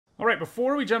All right,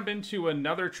 before we jump into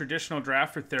another traditional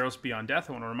draft for Theros Beyond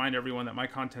Death, I want to remind everyone that my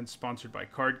content is sponsored by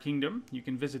Card Kingdom. You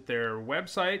can visit their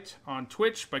website on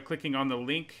Twitch by clicking on the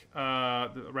link,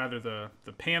 the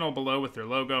panel below with their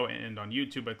logo, and on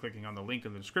YouTube by clicking on the link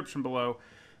in the description below.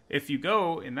 If you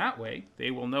go in that way,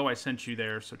 they will know I sent you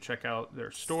there, so check out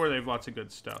their store. They have lots of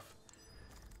good stuff.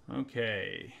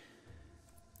 Okay.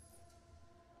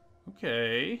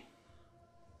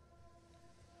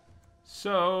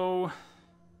 So...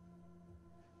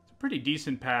 pretty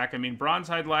decent pack. I mean,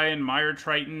 Bronze-Hide Lion, Mire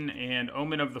Triton, and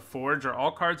Omen of the Forge are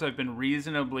all cards I've been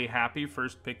reasonably happy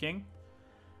first picking.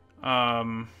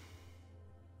 The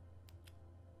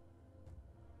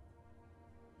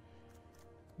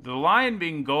Lion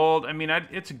being gold, I mean,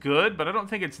 it's good, but I don't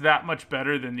think it's that much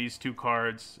better than these two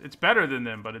cards. It's better than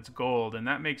them, but it's gold, and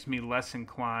that makes me less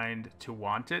inclined to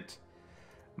want it.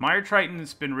 Mire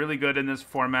Triton's been really good in this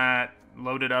format,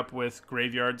 loaded up with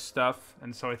graveyard stuff,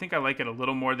 and so I think I like it a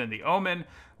little more than the Omen,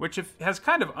 which has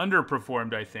kind of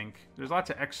underperformed, I think. There's lots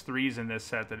of X3s in this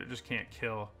set that it just can't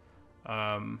kill.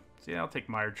 So yeah, I'll take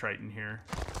Mire Triton here.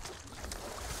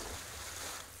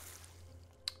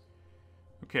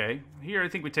 Okay, here I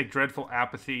think we take Dreadful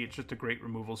Apathy. It's just a great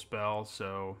removal spell,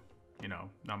 so, you know,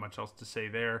 not much else to say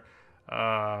there.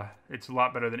 It's a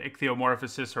lot better than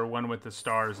Ichthyomorphosis or One with the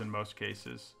Stars in most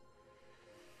cases.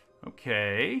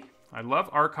 Okay, I love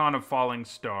Archon of Falling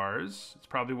Stars. It's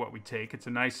probably what we take. It's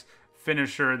a nice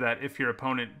finisher that if your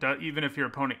opponent, even if your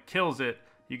opponent kills it,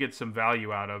 you get some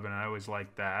value out of, and I always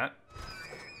like that.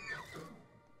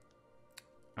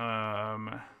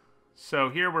 So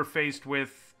here we're faced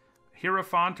with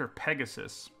Hierophant or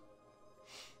Pegasus.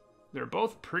 They're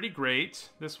both pretty great.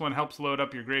 This one helps load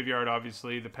up your graveyard,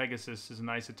 obviously. The Pegasus is a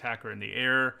nice attacker in the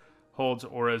air, holds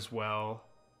auras well.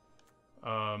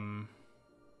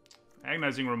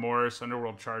 Agonizing Remorse,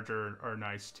 Underworld Charger are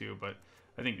nice too, but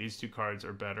I think these two cards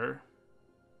are better.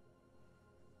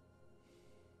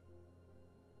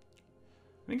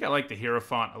 I think I like the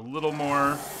Hierophant a little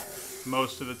more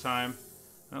most of the time.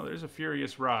 Well, there's a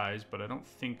Furious Rise, but I don't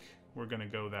think we're going to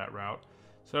go that route.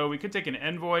 So we could take an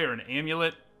Envoy or an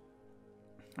Amulet.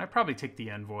 I'd probably take the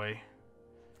Envoy.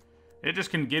 It just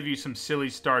can give you some silly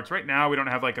starts. Right now, we don't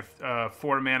have like a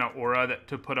 4-mana aura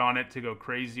to put on it to go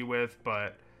crazy with,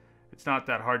 but it's not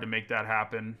that hard to make that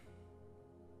happen.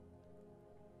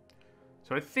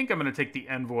 So I think I'm going to take the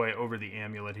Envoy over the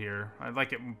Amulet here. I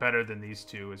like it better than these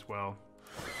two as well.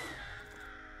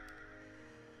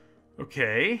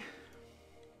 Okay.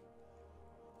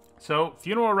 So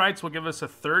Funeral Rites will give us a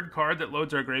third card that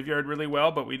loads our graveyard really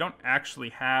well, but we don't actually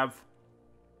have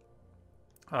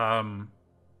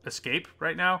Escape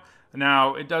right now.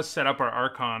 Now, it does set up our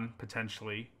Archon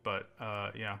potentially, but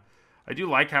yeah. I do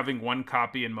like having one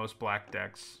copy in most black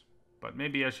decks, but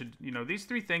maybe I should, you know, these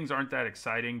three things aren't that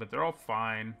exciting, but they're all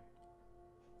fine.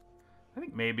 I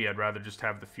think maybe I'd rather just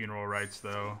have the Funeral Rites,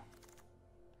 though.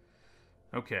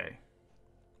 Okay.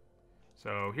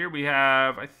 So here we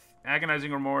have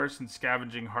Agonizing Remorse and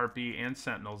Scavenging Harpy and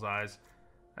Sentinel's Eyes.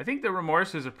 I think the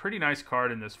Remorse is a pretty nice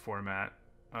card in this format.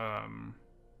 I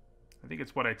think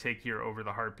it's what I take here over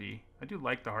the Harpy. I do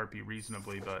like the Harpy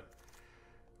reasonably, but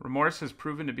Remorse has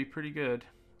proven to be pretty good.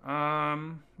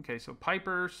 Okay, so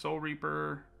Piper, Soul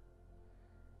Reaper.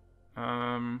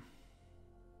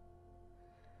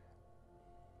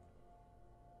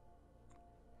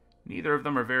 Neither of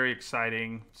them are very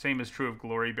exciting. Same is true of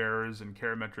Glory Bearers and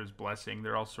Karametra's Blessing.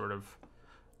 They're all sort of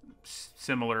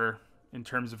similar in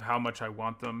terms of how much I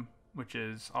want them, which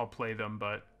is I'll play them,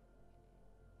 but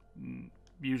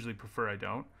usually prefer I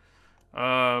don't.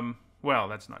 Well,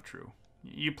 that's not true.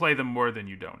 You play them more than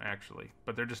you don't, actually,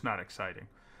 but they're just not exciting.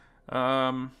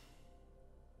 Yeah,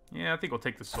 I think we'll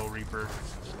take the Soul Reaper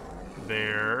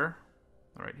there.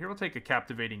 All right, here we'll take a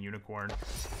Captivating Unicorn.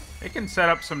 It can set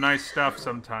up some nice stuff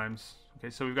sometimes. Okay,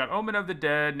 so we've got Omen of the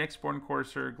Dead, Nyxborn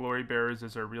Courser, Glory Bearers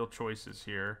as our real choices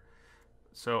here.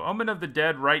 So Omen of the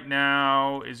Dead right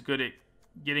now is good at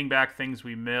getting back things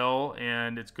we mill,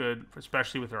 and it's good,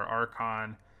 especially with our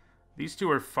Archon. These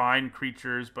two are fine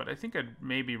creatures, but I think I'd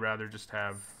maybe rather just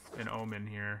have an Omen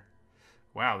here.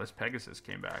 Wow, this Pegasus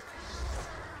came back.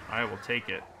 I will take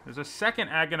it. There's a second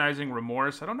Agonizing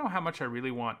Remorse. I don't know how much I really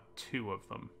want two of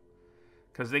them,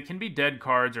 because they can be dead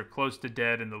cards or close to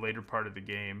dead in the later part of the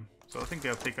game. So I think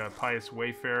I'll take a Pious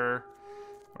Wayfarer.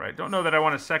 All right, don't know that I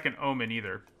want a second Omen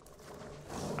either.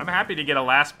 I'm happy to get a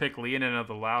last pick Leonin of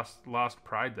the Lost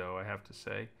Pride, though, I have to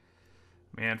say.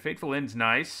 Man, Fateful End's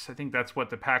nice. I think that's what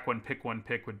the pack one pick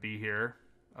would be here.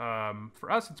 For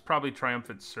us, it's probably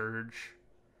Triumphant Surge.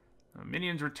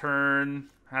 Minions Return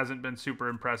hasn't been super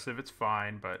impressive. It's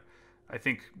fine, but I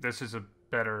think this is a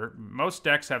better. Most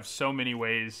decks have so many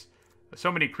ways,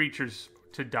 so many creatures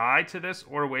to die to this,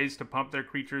 or ways to pump their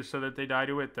creatures so that they die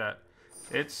to it, that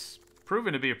it's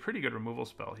proven to be a pretty good removal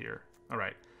spell here. All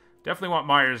right. Definitely want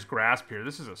Mire's Grasp here.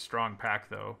 This is a strong pack,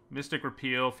 though. Mystic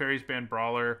Repeal, Fairies Band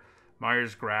Brawler,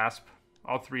 Mire's Grasp.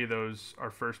 All three of those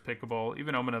are first pickable.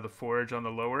 Even Omen of the Forge on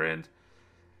the lower end.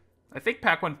 I think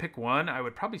pack 1, pick 1. I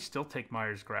would probably still take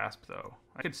Mire's Grasp, though.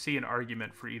 I could see an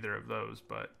argument for either of those,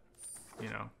 but, you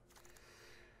know.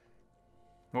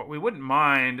 What we wouldn't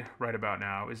mind right about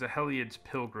now is a Heliod's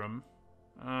Pilgrim.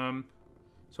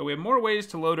 So we have more ways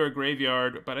to load our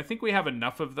graveyard, but I think we have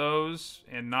enough of those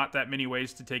and not that many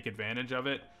ways to take advantage of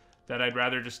it that I'd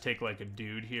rather just take like a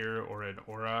Dude here or an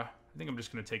Aura. I think I'm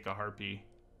just going to take a Harpy.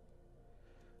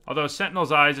 Although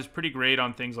Sentinel's Eyes is pretty great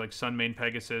on things like Sunmane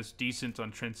Pegasus, decent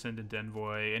on Transcendent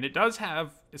Envoy, and it does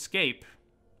have Escape.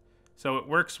 So it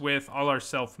works with all our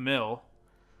self-mill.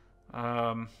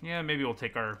 Yeah, maybe we'll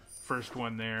take our first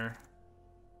one there.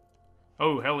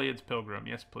 Oh, Heliod's Pilgrim.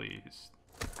 Yes, please.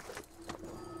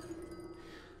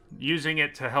 Using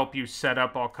it to help you set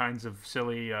up all kinds of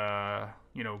silly,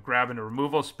 you know, grabbing a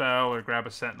removal spell or grab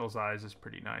a Sentinel's Eyes is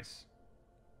pretty nice.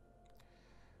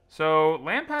 So,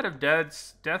 Lampad of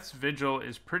Death's Vigil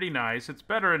is pretty nice. It's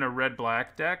better in a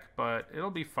red-black deck, but it'll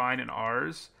be fine in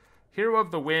ours. Hero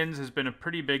of the Winds has been a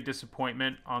pretty big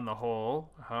disappointment on the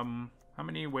whole. How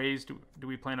many ways do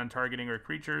we plan on targeting our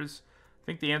creatures? I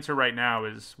think the answer right now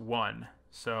is 1.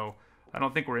 So, I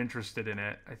don't think we're interested in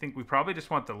it. I think we probably just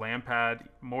want the Lampad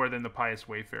more than the Pious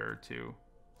Wayfarer, too.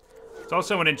 It's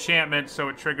also an enchantment, so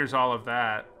it triggers all of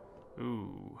that.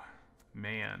 Ooh,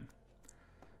 man.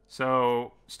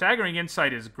 So, Staggering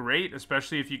Insight is great,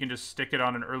 especially if you can just stick it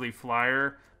on an early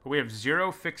flyer. But we have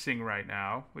 0 fixing right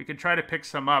now. We could try to pick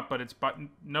some up, but it's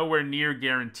nowhere near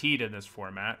guaranteed in this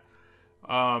format.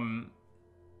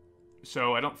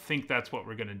 So I don't think that's what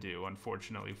we're going to do,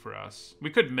 unfortunately for us. We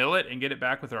could mill it and get it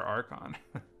back with our Archon.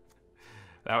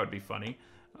 That would be funny.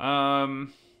 I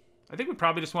think we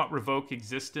probably just want Revoke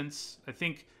Existence. I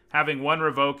think having 1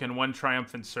 Revoke and 1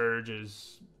 Triumphant Surge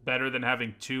is better than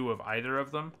having 2 of either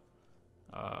of them.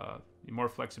 More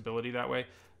flexibility that way.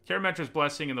 Karametra's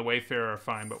Blessing and the Wayfarer are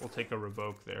fine, but we'll take a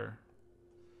Revoke there.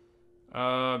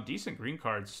 Decent green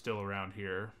cards still around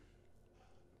here.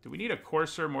 Do we need a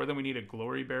Courser more than we need a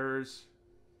Glory Bearers?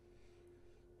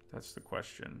 That's the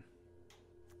question.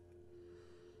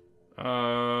 We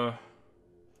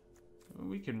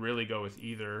can really go with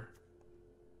either.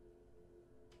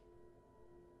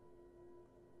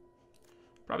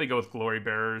 Probably go with Glory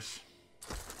Bearers.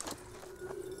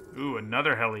 Ooh,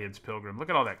 another Heliod's Pilgrim.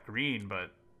 Look at all that green, but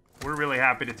we're really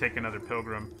happy to take another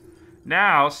Pilgrim.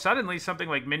 Now, suddenly something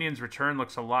like Minion's Return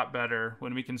looks a lot better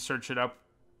when we can search it up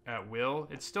at will.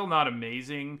 It's still not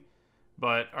amazing,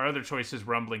 but our other choice is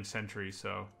Rumbling Sentry,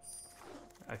 so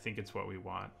I think it's what we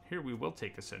want. Here, we will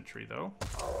take a Sentry, though.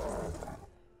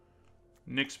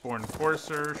 Nyxborn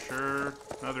Courser, sure.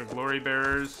 Another Glory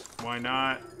Bearers, why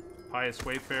not? Pious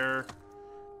Wayfarer.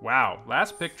 Wow,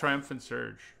 last pick, Triumphant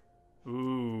Surge.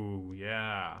 Ooh,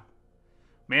 yeah.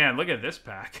 Man, look at this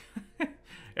pack.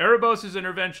 Erebos'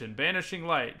 Intervention, Banishing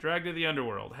Light, Drag to the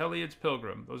Underworld, Heliod's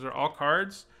Pilgrim. Those are all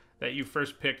cards that you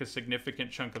first pick a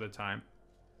significant chunk of the time.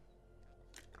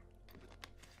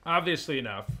 Obviously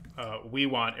enough, we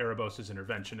want Erebos'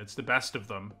 Intervention. It's the best of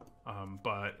them,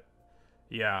 but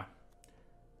yeah.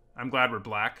 I'm glad we're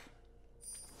black.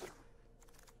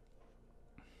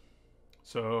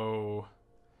 So,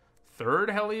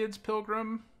 3rd Heliod's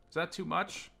Pilgrim? Is that too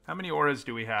much? How many auras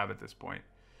do we have at this point?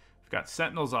 We've got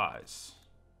Sentinel's Eyes,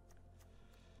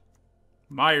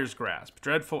 Mire's Grasp,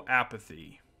 Dreadful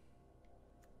Apathy,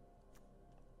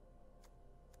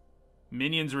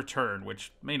 Minion's Return,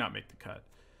 which may not make the cut.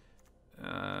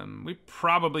 We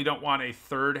probably don't want a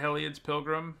 3rd Heliod's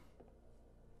Pilgrim.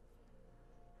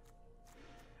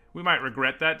 We might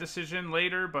regret that decision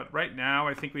later, but right now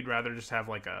I think we'd rather just have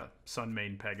like a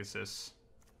Sunmane Pegasus.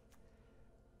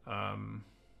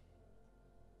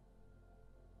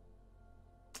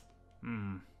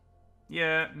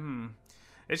 Yeah,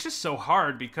 It's just so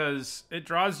hard because it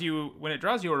draws you, when it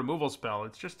draws you a removal spell,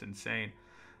 it's just insane.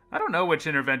 I don't know which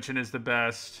intervention is the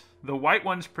best. The white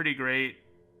one's pretty great.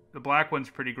 The black one's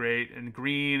pretty great. And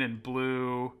green and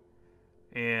blue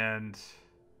and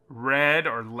red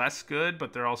are less good,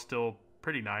 but they're all still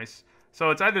pretty nice. So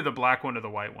it's either the black one or the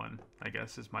white one, I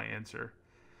guess, is my answer.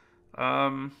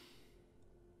 Man,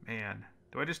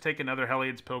 do I just take another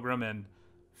Heliod's Pilgrim and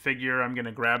figure I'm going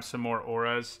to grab some more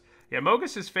auras? Yeah,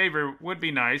 Mogus's Favor would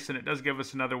be nice, and it does give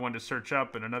us another one to search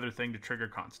up and another thing to trigger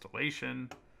Constellation.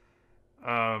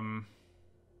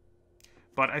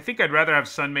 But I think I'd rather have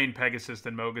Sunmane Pegasus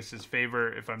than Mogus's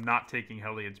Favor if I'm not taking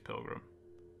Heliod's Pilgrim.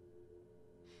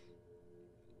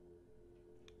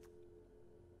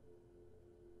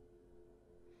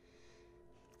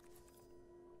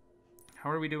 How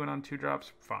are we doing on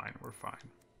 2-drops? Fine, we're fine.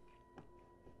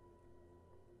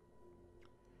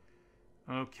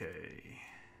 Okay.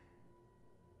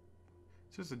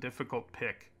 This is a difficult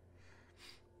pick.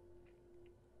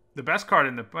 The best card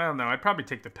in the... Well, no, I'd probably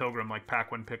take the Pilgrim, like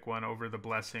pack one, pick one, over the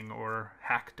Blessing or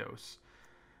Hakdos.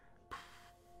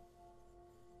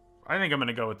 I think I'm going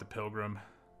to go with the Pilgrim.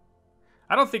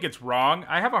 I don't think it's wrong.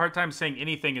 I have a hard time saying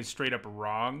anything is straight up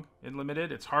wrong in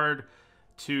Limited. It's hard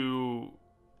to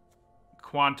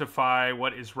quantify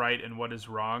what is right and what is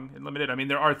wrong in Limited. I mean,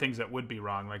 there are things that would be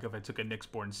wrong, like if I took a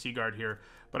Nyxborn Seaguard here.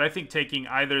 But I think taking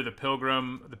either the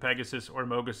Pilgrim, the Pegasus, or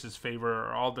Mogus's Favor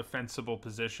are all defensible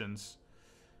positions.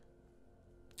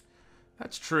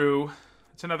 That's true.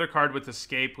 It's another card with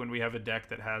Escape when we have a deck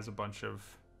that has a bunch of...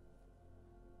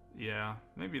 Yeah,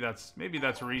 maybe that's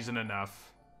reason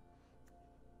enough.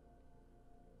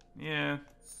 Yeah,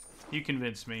 you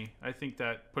convinced me. I think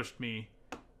that pushed me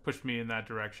in that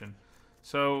direction.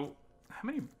 So, how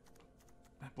many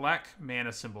black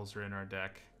mana symbols are in our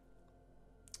deck?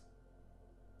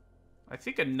 I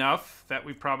think enough that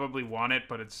we probably want it,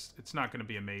 but it's not going to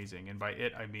be amazing. And by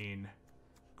it, I mean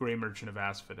Grey Merchant of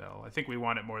Asphodel. I think we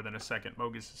want it more than a second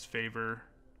Mogus's Favor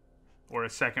or a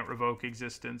second Revoke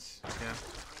Existence. Yeah.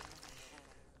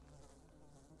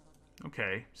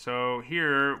 Okay, so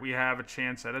here we have a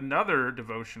chance at another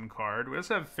Devotion card. We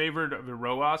also have Favored of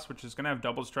Iroas, which is going to have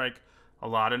Double Strike a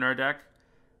lot in our deck.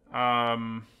 I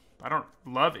don't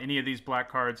love any of these black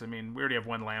cards. I mean, we already have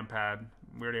one Lampad.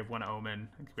 We already have one Omen.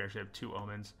 I think we actually have 2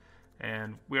 Omens.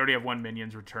 And we already have one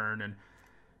Minion's Return. And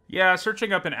yeah,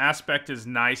 searching up an Aspect is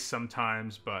nice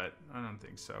sometimes, but I don't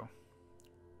think so.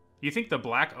 You think the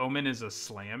Black Omen is a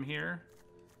slam here?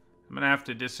 I'm going to have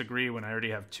to disagree when I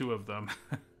already have 2 of them.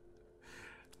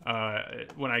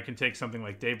 When I can take something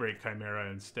like Daybreak Chimera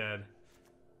instead.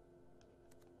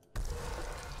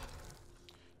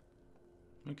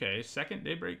 Okay, second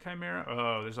Daybreak Chimera.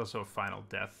 Oh, there's also a Final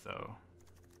Death, though.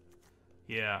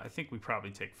 Yeah, I think we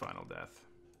probably take Final Death.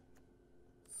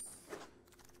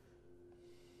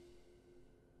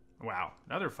 Wow,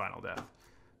 another Final Death.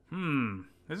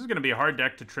 This is going to be a hard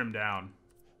deck to trim down.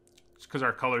 Just because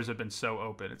our colors have been so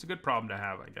open. It's a good problem to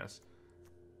have, I guess.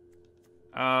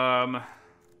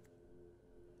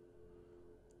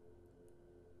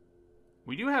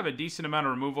 We do have a decent amount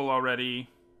of removal already.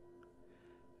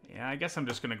 Yeah, I guess I'm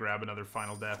just going to grab another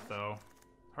Final Death, though.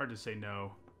 Hard to say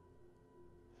no.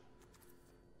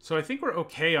 So I think we're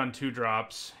okay on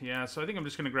 2-drops. Yeah, so I think I'm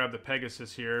just going to grab the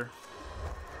Pegasus here.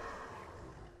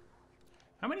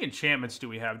 How many enchantments do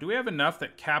we have? Do we have enough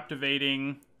that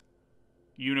Captivating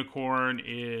Unicorn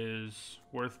is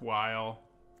worthwhile?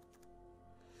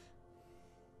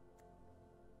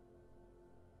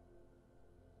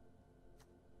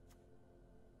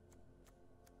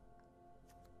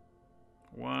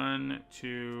 One,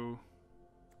 two...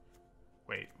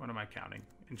 Wait, what am I counting?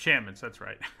 Enchantments, that's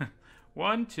right.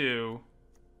 1, 2,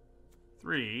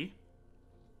 3,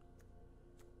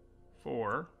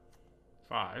 4,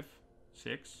 5,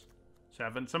 6,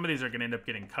 7. Some of these are going to end up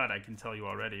getting cut, I can tell you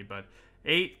already, but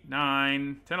 8,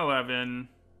 9, 10, 11.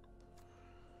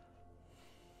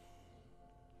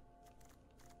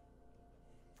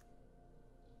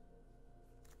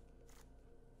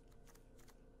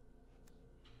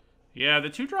 Yeah, the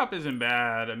 2-drop isn't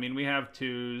bad. I mean, we have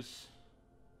 2s.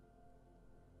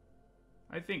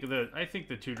 I think the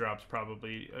 2-drop's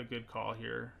probably a good call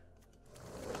here.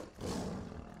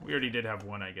 We already did have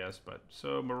 1, I guess, but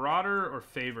so Marauder or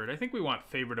Favored? I think we want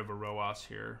Favored of Iroas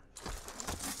here.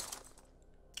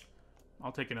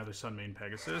 I'll take another Sunmane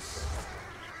Pegasus.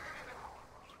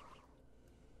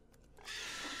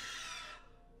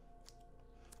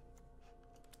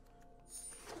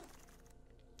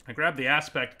 I grabbed the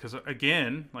Aspect because,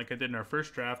 again, like I did in our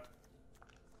first draft,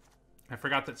 I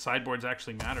forgot that sideboards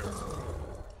actually matter.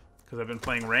 Because I've been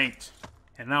playing ranked.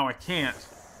 And now I can't.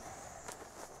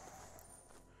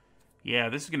 Yeah,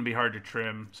 this is going to be hard to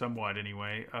trim. Somewhat,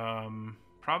 anyway.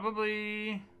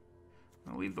 Probably...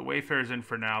 I'll leave the Wayfarers in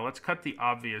for now. Let's cut the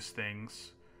obvious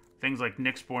things. Things like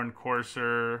Nyxborn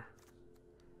Courser.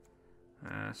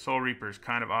 Soul Reaper is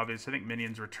kind of obvious. I think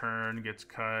Minion's Return gets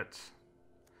cut.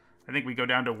 I think we go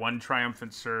down to 1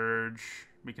 Triumphant Surge.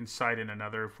 We can side in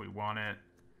another if we want it.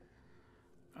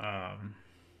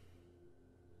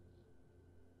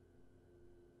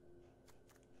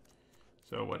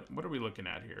 So what are we looking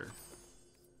at here?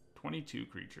 22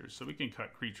 creatures. So we can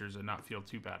cut creatures and not feel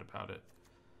too bad about it.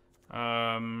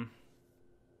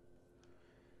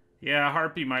 Yeah,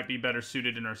 Harpy might be better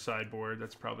suited in our sideboard.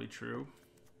 That's probably true.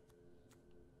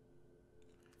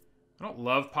 I don't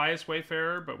love Pious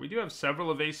Wayfarer, but we do have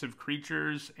several evasive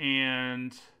creatures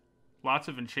and lots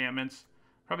of enchantments.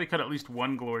 Probably cut at least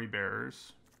one Glory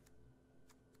Bearers.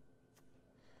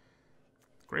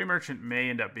 Grey Merchant may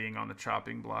end up being on the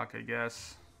chopping block, I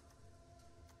guess.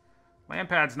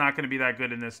 Lampad's not going to be that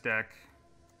good in this deck.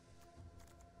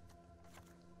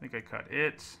 I think I cut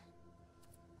it.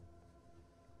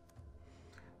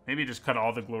 Maybe just cut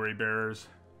all the Glory Bearers.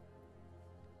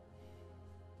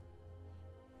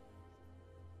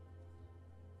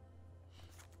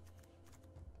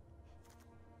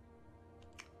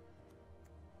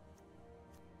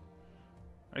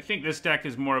 I think this deck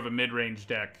is more of a mid-range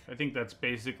deck. I think that's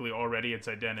basically already its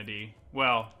identity.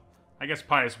 Well, I guess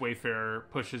Pious Wayfarer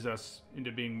pushes us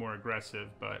into being more aggressive,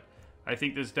 but I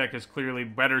think this deck is clearly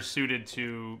better suited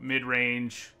to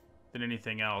mid-range than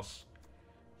anything else.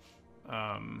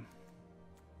 Yeah,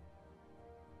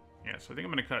 so I think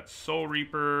I'm going to cut Soul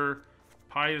Reaper,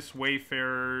 Pious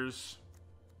Wayfarers.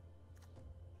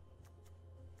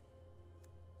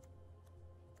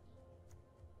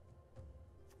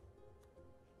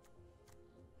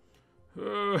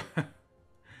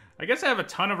 I guess I have a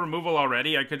ton of removal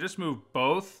already. I could just move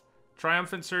both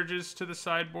Triumphant Surges to the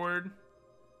sideboard.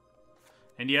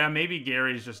 And yeah, maybe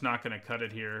Gary's just not going to cut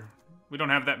it here. We don't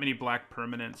have that many black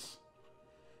permanents.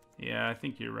 Yeah, I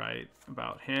think you're right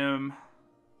about him.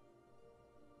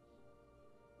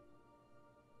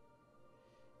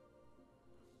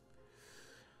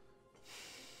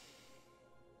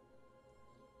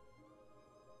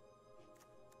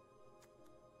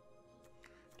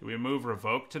 Do we move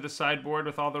Revoke to the sideboard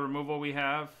with all the removal we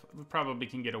have? We probably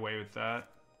can get away with that.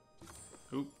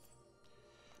 Oop.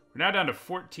 We're now down to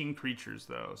 14 creatures,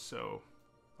 though, so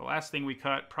the last thing we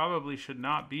cut probably should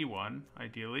not be one,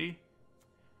 ideally.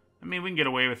 I mean, we can get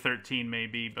away with 13,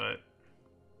 maybe, but...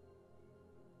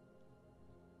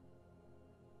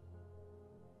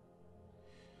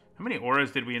 How many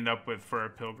auras did we end up with for our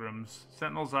Pilgrims?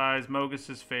 Sentinel's Eyes,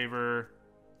 Mogus's Favor...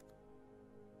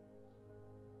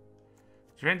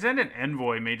 Transcendent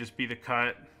Envoy may just be the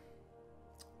cut.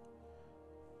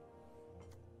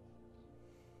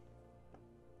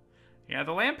 Yeah,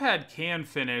 the Lampad can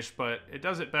finish, but it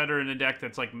does it better in a deck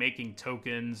that's like making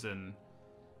tokens and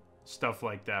stuff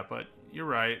like that. But you're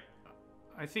right.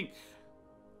 I think...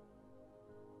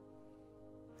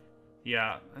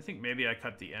 Yeah, I think maybe I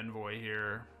cut the Envoy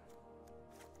here.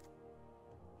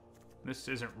 This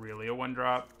isn't really a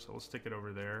one-drop, so we'll stick it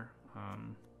over there.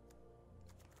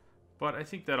 But I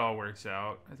think that all works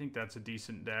out. I think that's a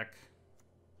decent deck.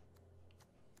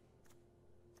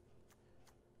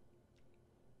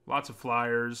 Lots of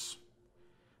flyers.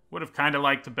 Would have kind of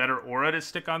liked a better aura to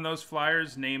stick on those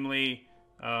flyers, namely,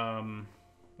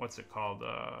 what's it called?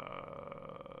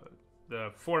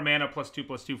 The 4 mana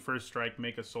 +2/+2 first strike,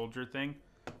 make a soldier thing.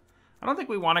 I don't think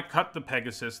we want to cut the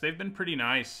Pegasus. They've been pretty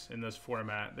nice in this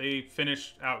format. They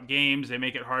finish out games. They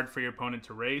make it hard for your opponent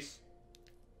to race.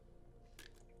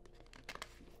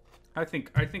 I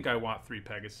think I want 3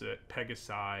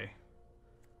 Pegasi. I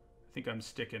think I'm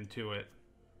sticking to it.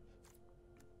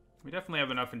 We definitely have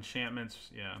enough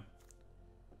enchantments. Yeah.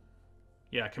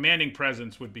 Yeah, Commanding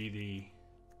Presence would be the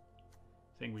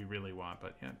thing we really want.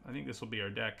 But yeah, I think this will be our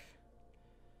deck.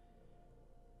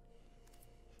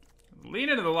 Lean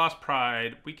into the Lost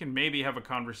Pride. We can maybe have a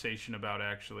conversation about,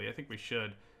 actually. I think we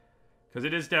should. Because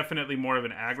it is definitely more of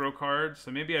an aggro card.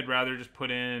 So maybe I'd rather just put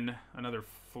in another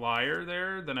flyer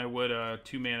there than I would a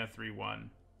 2 mana 3/1.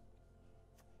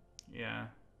 Yeah. I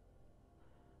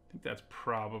think that's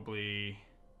probably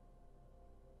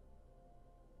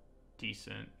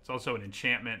decent. It's also an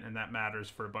enchantment, and that matters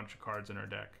for a bunch of cards in our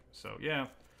deck. So, yeah.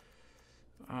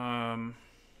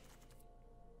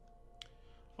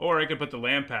 Or I could put the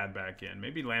Lampad back in.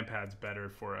 Maybe Lampad's better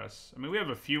for us. I mean, we have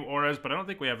a few auras, but I don't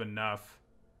think we have enough.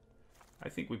 I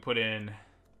think we put in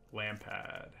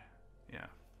Lampad. Yeah.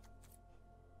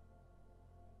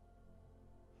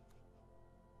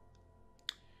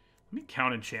 Let me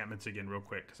count enchantments again real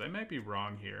quick, because I might be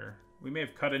wrong here. We may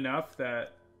have cut enough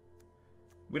that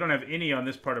we don't have any on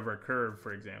this part of our curve,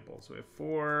 for example. So we have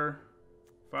 4,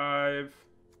 5,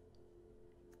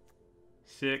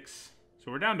 6.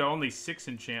 So we're down to only 6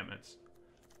 enchantments.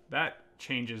 That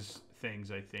changes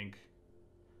things, I think.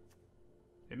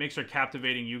 It makes our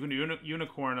Captivating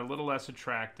Unicorn a little less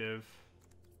attractive,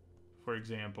 for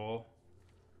example.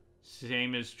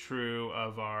 Same is true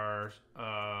of our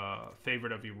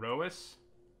favorite of Erois.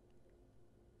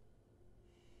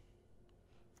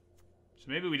 So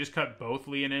maybe we just cut both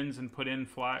Leonins and put in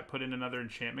another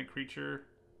enchantment creature.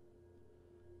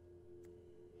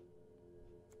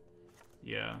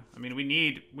 Yeah, I mean, we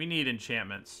need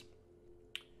enchantments.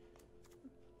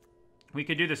 We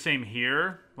could do the same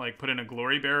here, like put in a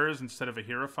Glory Bearers instead of a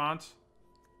Hierophant.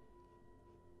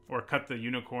 Or cut the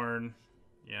Unicorn.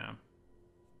 Yeah.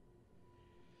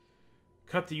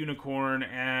 Cut the Unicorn,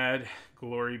 add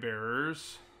Glory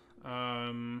Bearers.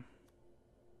 I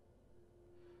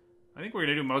think we're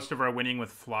going to do most of our winning with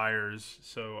Flyers,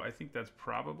 so I think that's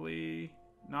probably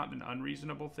not an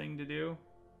unreasonable thing to do.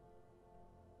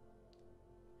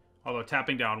 Although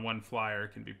tapping down one Flyer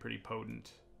can be pretty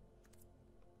potent.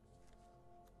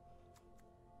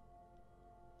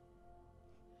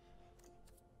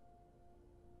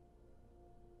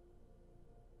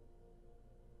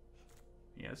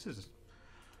 Yeah, this is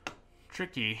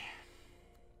tricky.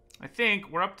 I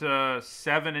think we're up to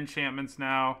 7 enchantments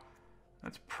now.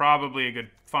 That's probably a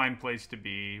good, fine place to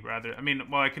be. Rather, I mean,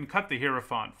 well, I can cut the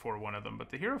Hierophant for one of them,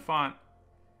 but the Hierophant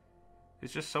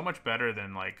is just so much better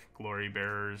than, like, Glory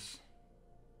Bearers.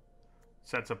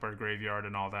 Sets up our graveyard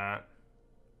and all that.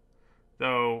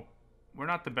 Though, we're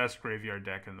not the best graveyard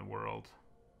deck in the world.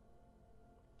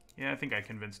 Yeah, I think I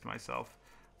convinced myself.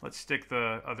 Let's stick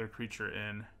the other creature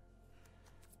in.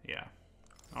 Yeah.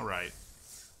 Alright.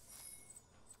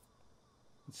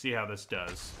 Let's see how this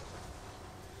does.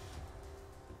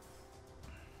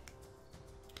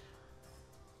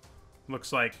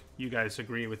 Looks like you guys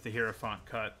agree with the Hierophant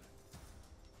cut.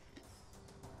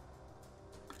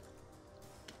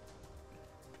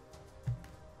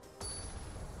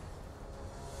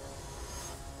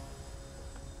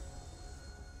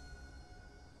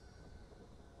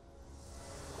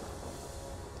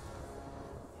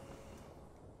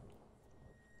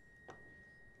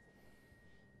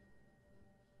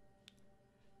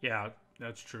 Yeah,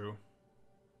 that's true.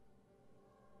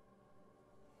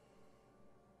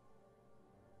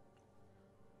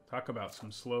 Talk about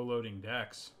some slow-loading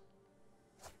decks.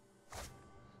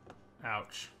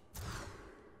 Ouch.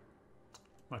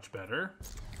 Much better.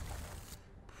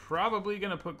 Probably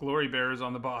going to put Glory Bearers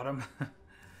on the bottom.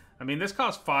 I mean, this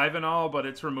costs 5 and all, but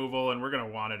it's removal, and we're going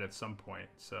to want it at some point.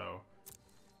 So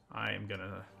I am going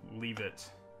to leave it.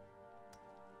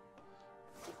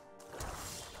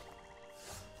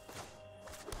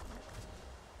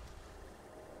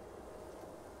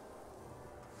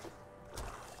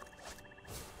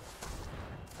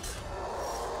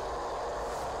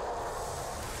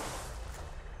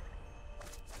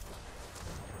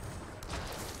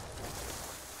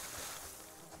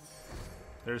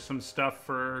 There's some stuff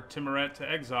for Timoret to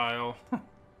exile.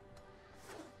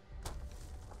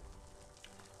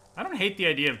 I don't hate the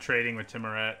idea of trading with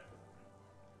Timoret.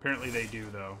 Apparently they do,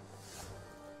 though.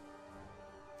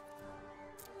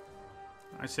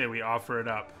 I say we offer it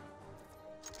up.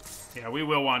 Yeah, we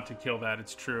will want to kill that,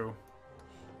 it's true.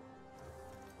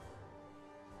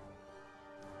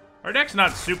 Our deck's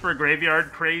not super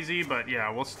graveyard crazy, but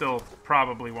yeah, we'll still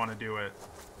probably want to do it.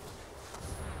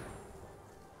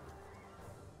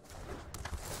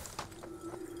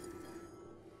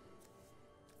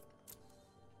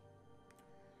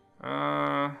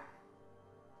 I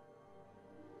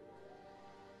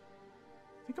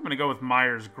think I'm going to go with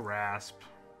Mire's Grasp.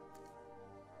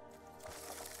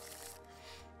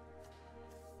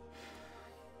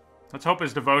 Let's hope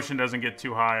his devotion doesn't get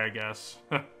too high, I guess.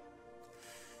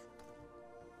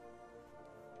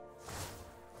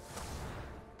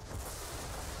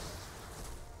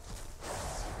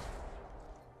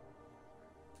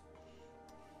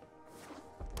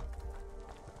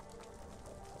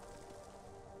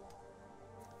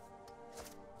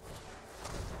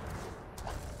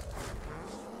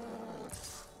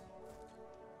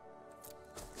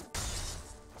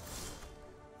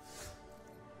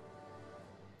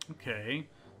 Okay,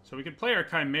 so we could play our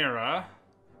Chimera.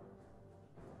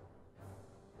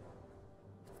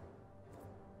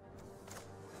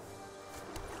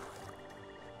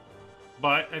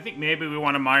 But I think maybe we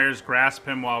want to Mire's Grasp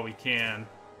him while we can.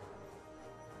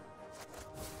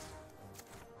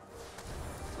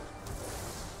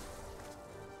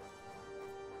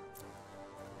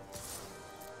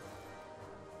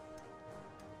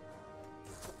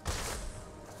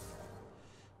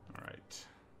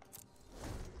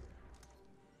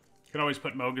 Can always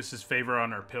put Mogus's favor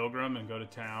on our Pilgrim and go to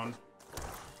town.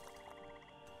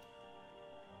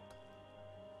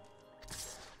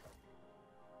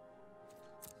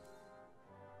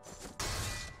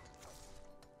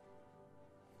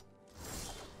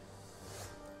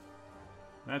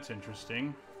 That's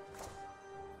interesting.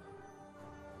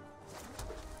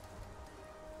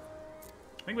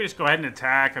 I think we just go ahead and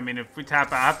attack. I mean, if we tap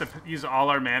out, I have to use all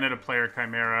our mana to play our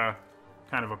Chimera.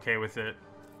 Kind of okay with it.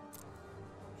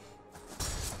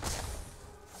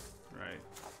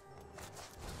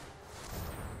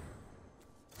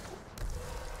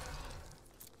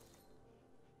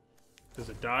 Does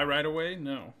it die right away?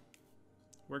 No.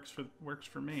 Works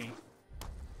for me.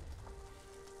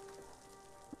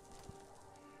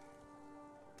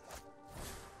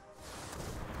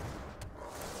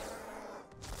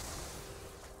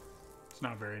 It's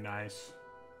not very nice.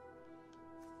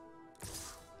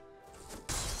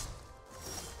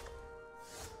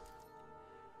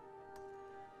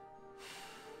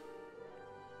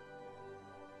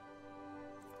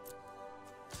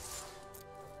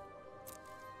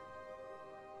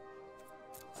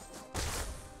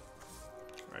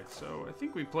 So I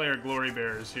think we play our Glory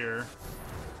Bears here.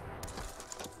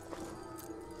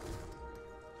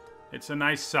 It's a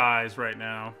nice size right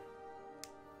now.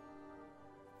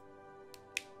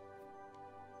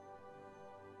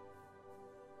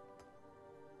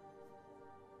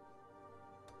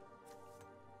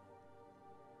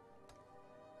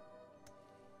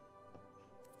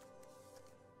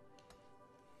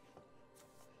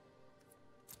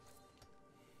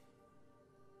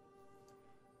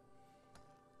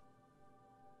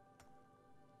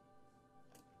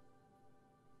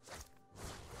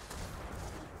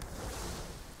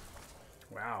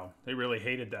 Wow, they really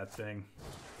hated that thing.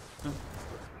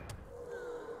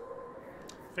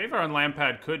 Favor on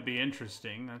Lampad could be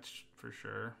interesting, that's for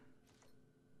sure.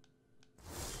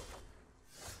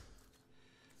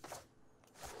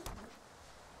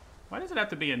 Why does it have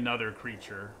to be another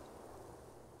creature?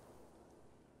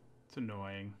 It's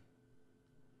annoying.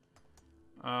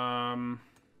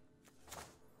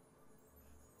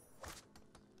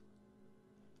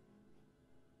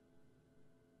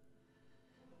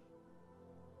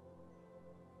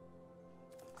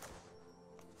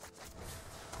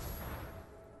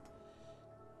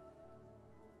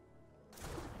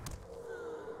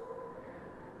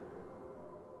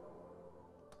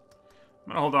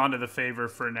 I'm gonna hold on to the Favor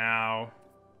for now.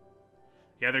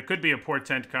 Yeah, there could be a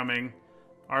Portent coming.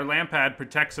 Our Lampad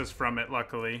protects us from it,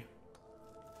 luckily.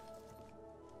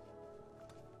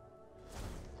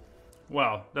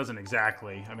 Well, doesn't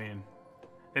exactly. I mean,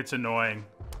 it's annoying.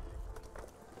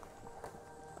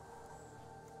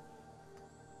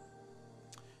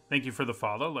 Thank you for the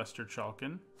follow, Lester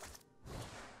Chalkin.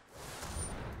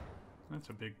 That's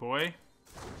a big boy.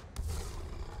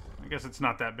 I guess it's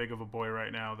not that big of a boy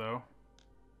right now, though.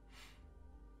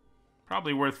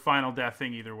 Probably worth final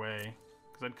deathing either way.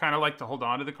 Because I'd kind of like to hold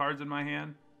on to the cards in my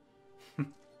hand. If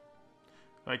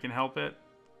I can help it.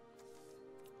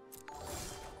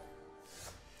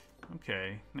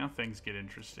 Okay, now things get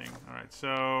interesting. Alright,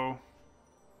 so...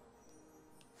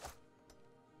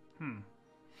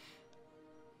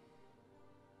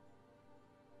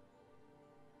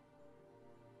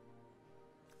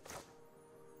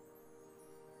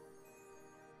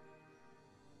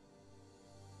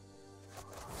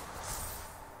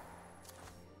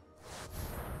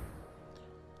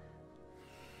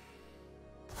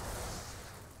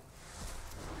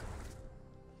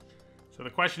 So the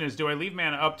question is, do I leave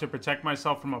mana up to protect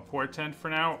myself from a Portent for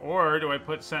now, or do I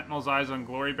put Sentinel's Eyes on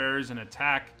Glory Bearers and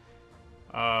attack?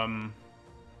 In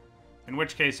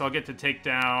which case, I'll get to take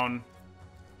down...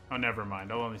 Oh, never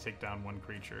mind. I'll only take down one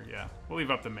creature. Yeah, we'll leave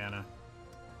up the mana.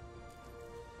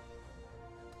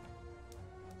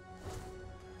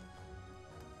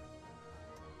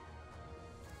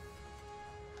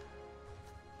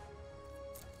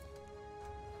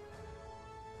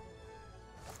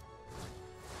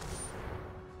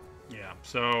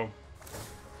 So,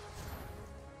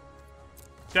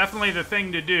 definitely the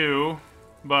thing to do,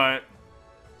 but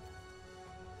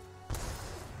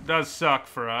does suck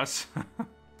for us.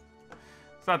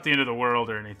 It's not the end of the world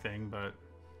or anything, but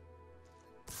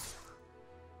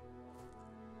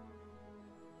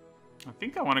I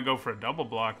think I want to go for a double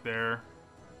block there.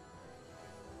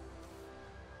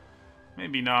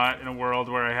 Maybe not in a world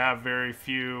where I have very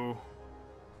few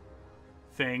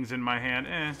things in my hand.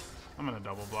 I'm going to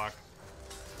double block.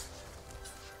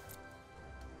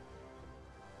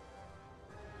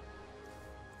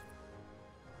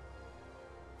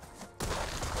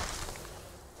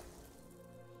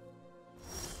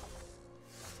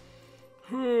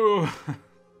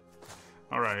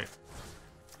 All right.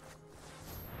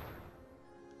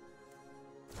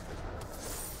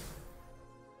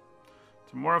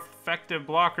 It's a more effective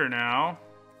blocker now.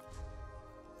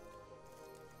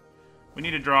 We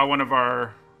need to draw one of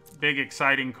our big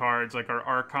exciting cards, like our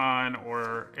Archon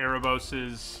or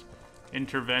Erebos'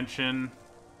 Intervention.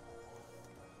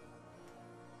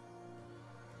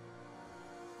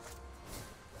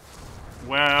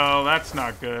 Well, that's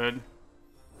not good.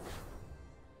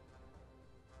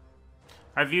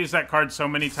 I've used that card so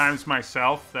many times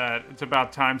myself that it's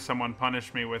about time someone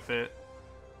punished me with it.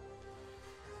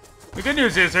 The good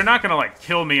news is they're not gonna like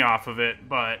kill me off of it,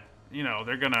 but you know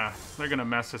they're gonna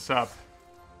mess us up.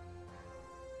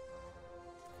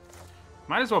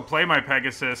 Might as well play my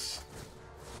Pegasus.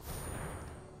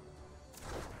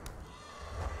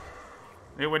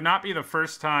 It would not be the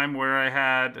first time where I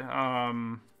had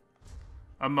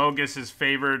Amogus'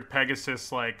 favored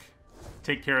Pegasus like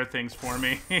take care of things for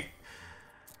me.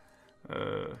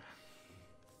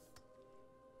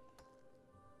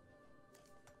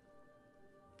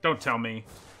 Don't tell me.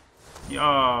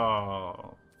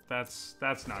 Oh, that's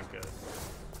not good.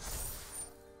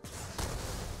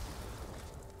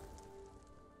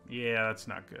 Yeah, that's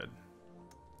not good.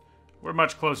 We're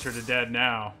much closer to dead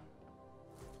now.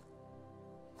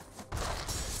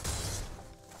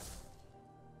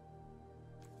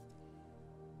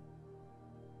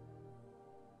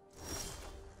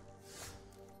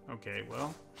 Okay,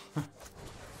 well.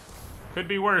 Could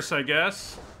be worse, I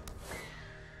guess.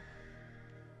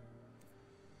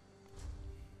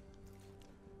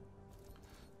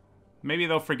 Maybe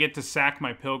they'll forget to sack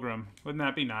my Pilgrim. Wouldn't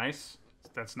that be nice?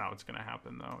 That's not what's going to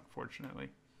happen, though, unfortunately.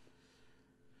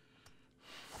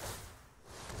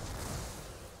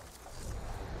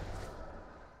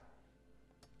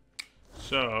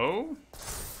 So,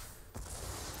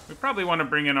 we probably want to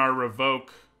bring in our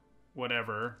Revoke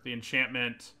whatever, the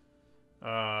enchantment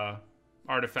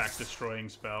artifact destroying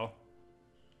spell.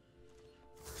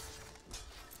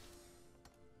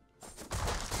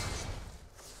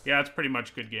 Yeah, it's pretty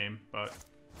much good game, but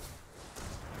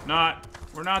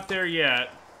we're not there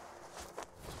yet.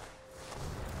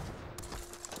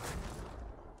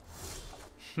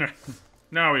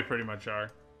 No, we pretty much are.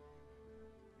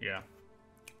 Yeah.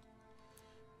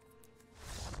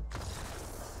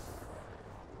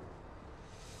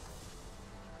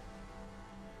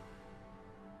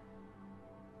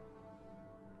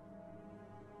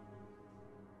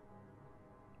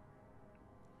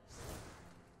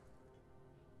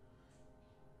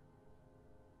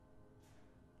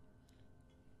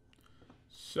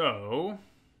 So,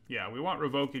 yeah, we want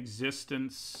Revoke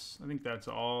Existence. I think that's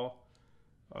all.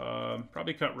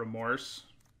 Probably cut Remorse.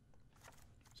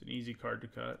 It's an easy card to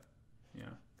cut. Yeah.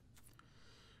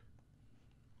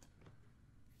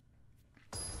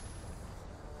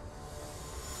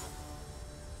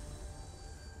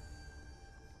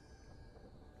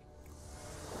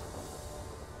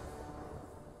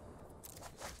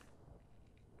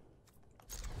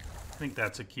 I think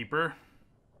that's a keeper.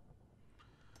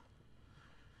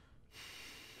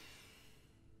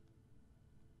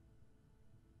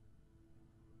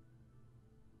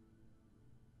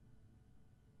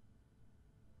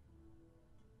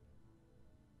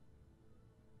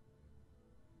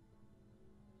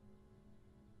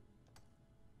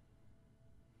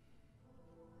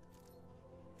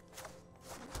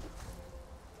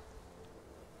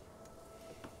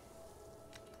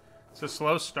 It's a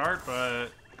slow start, but I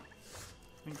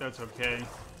think that's okay.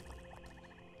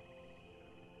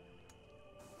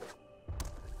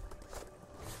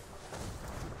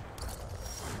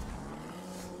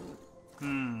 I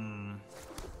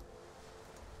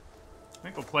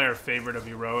think we'll play our favorite of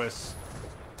Erois.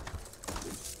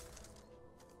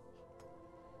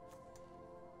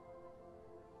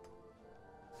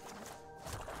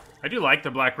 I do like the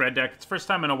black-red deck. It's the first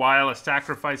time in a while a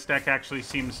sacrifice deck actually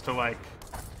seems to, like,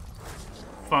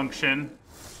 function.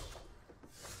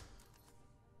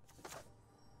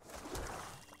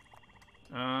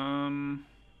 I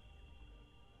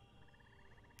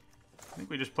think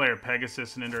we just play our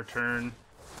Pegasus and end our turn.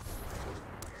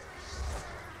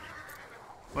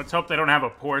 Let's hope they don't have a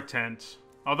Portent.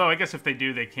 Although, I guess if they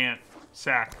do, they can't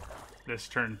sack this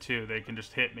turn, too. They can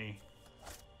just hit me.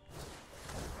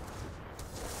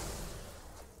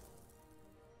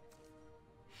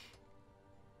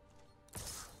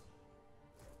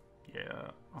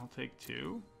 Yeah, I'll take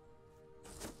 2.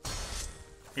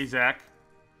 Hey, Zach.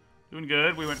 Doing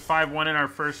good. We went 5-1 in our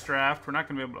first draft. We're not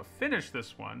going to be able to finish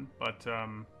this one, but,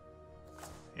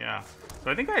 yeah.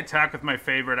 So I think I attack with my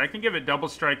favorite. I can give it double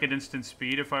strike at instant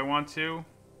speed if I want to.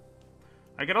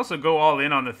 I could also go all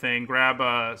in on the thing.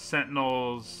 Grab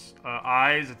Sentinel's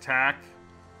Eyes, attack.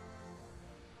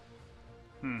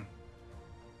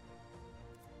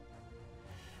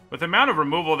 With the amount of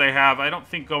removal they have, I don't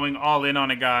think going all in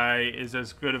on a guy is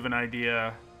as good of an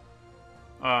idea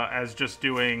as just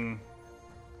doing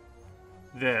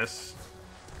this.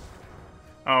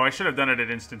 Oh, I should have done it at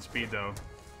instant speed, though.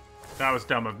 That was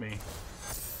dumb of me.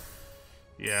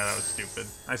 Yeah, that was stupid.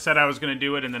 I said I was going to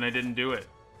do it, and then I didn't do it.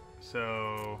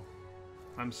 So,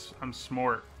 I'm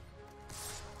smart.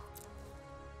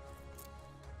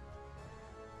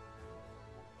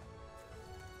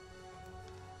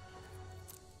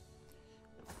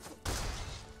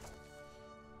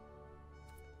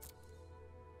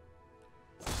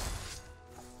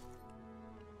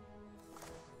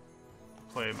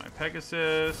 play my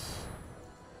Pegasus.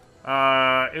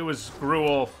 It was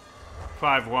Gruul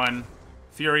 5-1.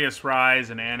 Furious Rise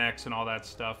and Annex and all that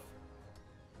stuff.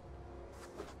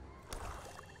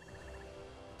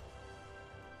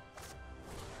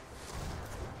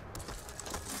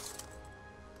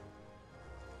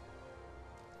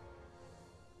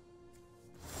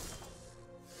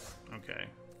 Okay.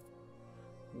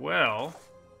 Well,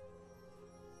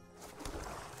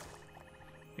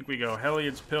 I think we go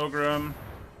Heliod's Pilgrim.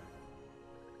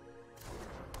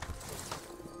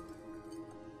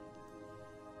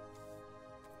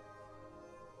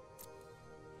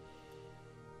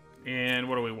 And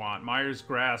what do we want? Myers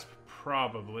Grasp,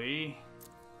 probably.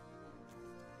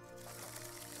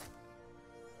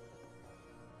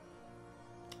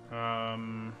 I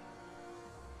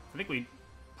think we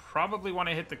probably want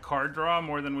to hit the card draw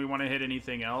more than we want to hit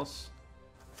anything else.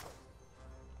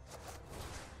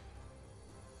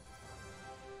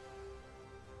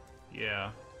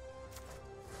 Yeah.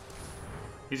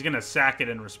 He's going to sack it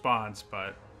in response,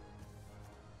 but...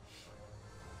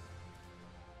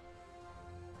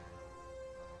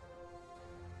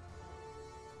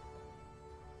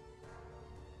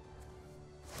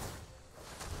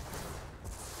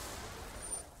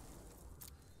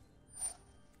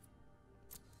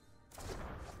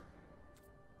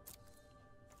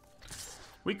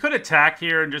 We could attack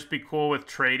here and just be cool with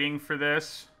trading for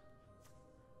this.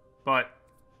 But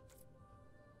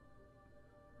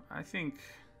I think...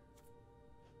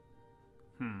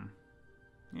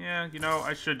 Yeah, you know,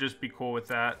 I should just be cool with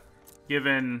that,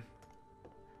 given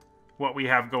what we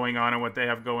have going on and what they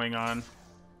have going on.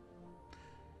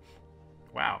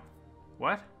 Wow.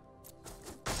 What?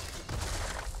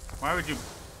 Why would you...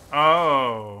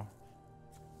 Oh.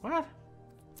 What?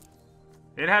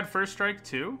 It had first strike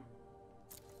too?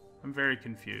 I'm very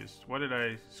confused. What did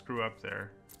I screw up there?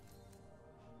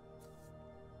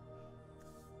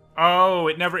 Oh,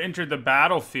 it never entered the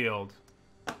battlefield.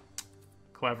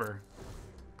 Clever.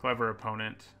 Clever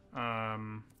opponent.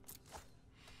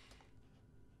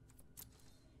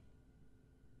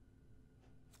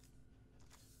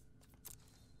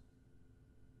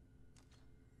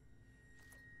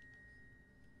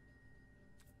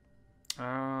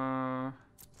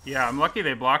 Yeah, I'm lucky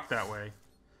they blocked that way.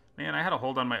 Man, I had a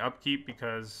hold on my upkeep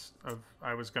because of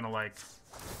I was gonna like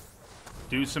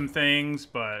do some things,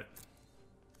 but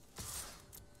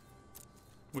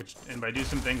and by do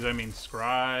some things I mean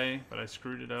scry, but I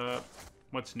screwed it up.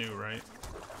 What's new, right?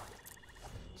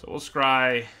 So we'll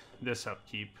scry this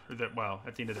upkeep, or that well,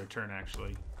 at the end of their turn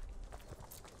actually.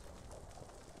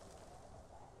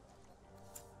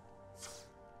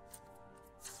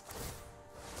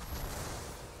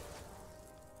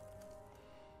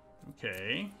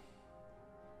 Okay.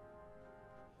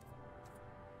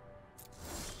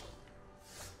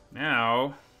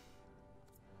 Now,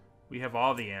 we have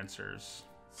all the answers.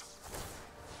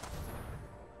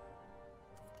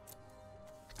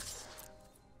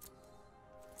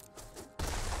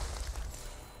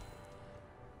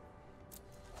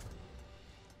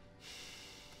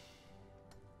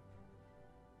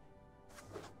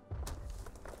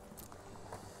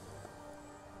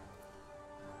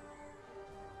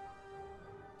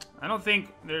 I don't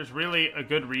think there's really a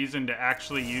good reason to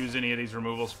actually use any of these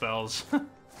removal spells.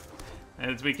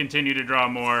 As we continue to draw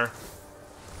more.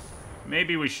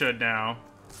 Maybe we should now.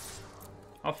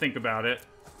 I'll think about it.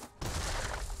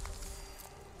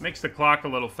 Makes the clock a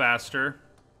little faster.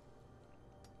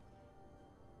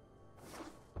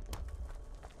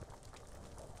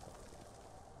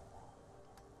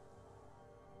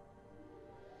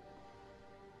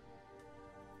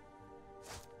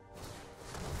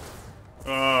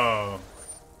 Oh.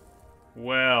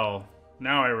 Well,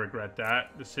 now I regret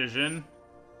that decision.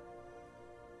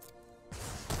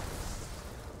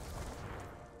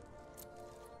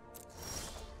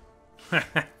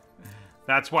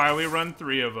 That's why we run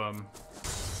 3 of them.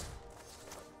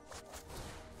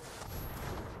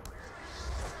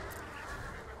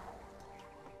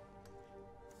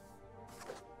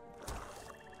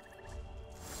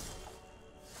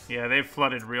 Yeah, they've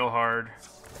flooded real hard.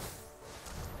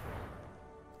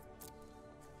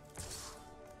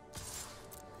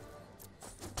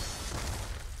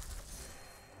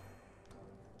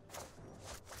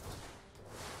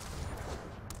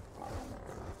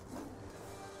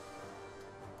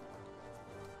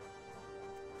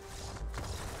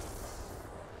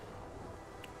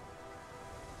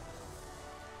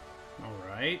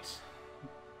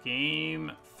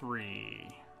 Game 3.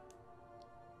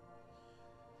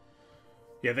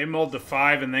 Yeah, they mulled to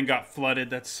 5 and then got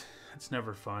flooded. That's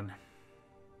never fun.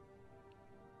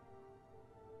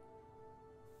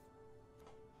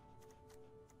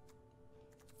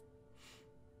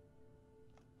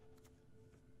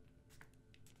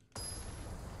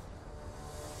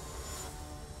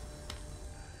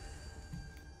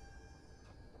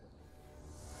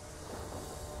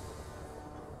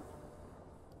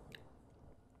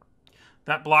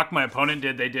 That block my opponent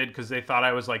did, they did because they thought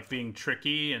I was like being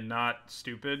tricky and not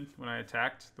stupid when I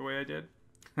attacked the way I did.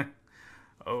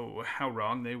 Oh, how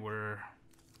wrong they were.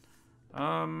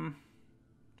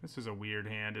 This is a weird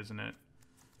hand, isn't it?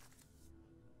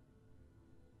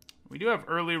 We do have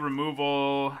early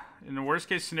removal. In the worst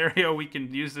case scenario, we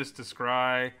can use this to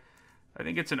scry. I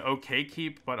think it's an okay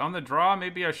keep, but on the draw,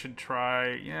 maybe I should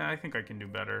try. Yeah, I think I can do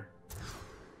better.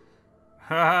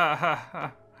 Ha ha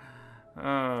ha.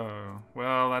 Oh,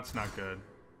 well, that's not good.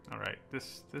 All right,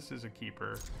 this is a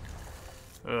keeper.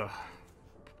 Ugh.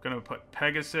 Gonna put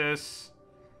Pegasus.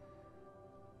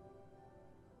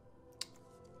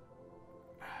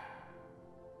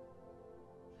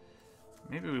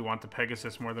 Maybe we want the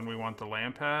Pegasus more than we want the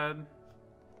Lampad,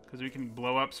 because we can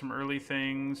blow up some early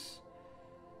things.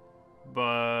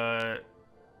 But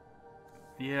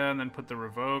yeah, and then put the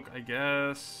Revoke, I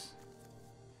guess.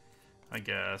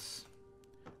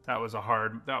 That was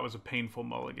a painful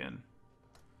mulligan.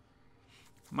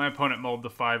 My opponent mulled the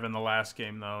 5 in the last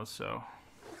game though, so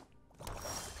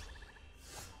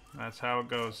that's how it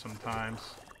goes sometimes.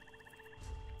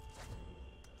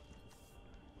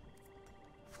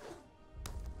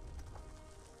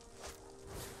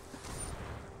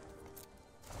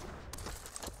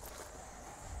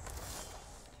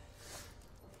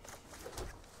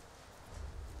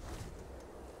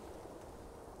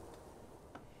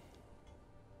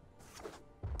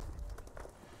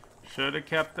 Should have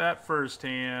kept that first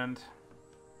hand.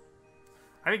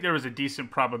 I think there was a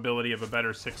decent probability of a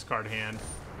better 6-card hand.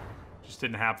 Just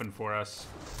didn't happen for us.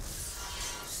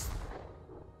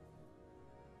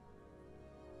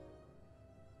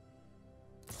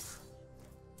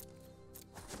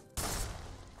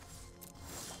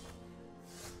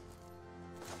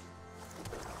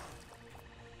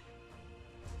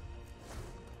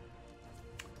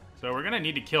 So we're going to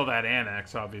need to kill that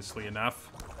Annex, obviously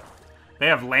enough. They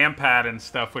have Lampad and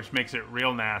stuff, which makes it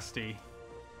real nasty.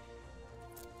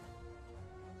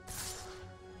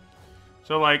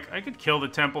 So, like, I could kill the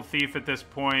Temple Thief at this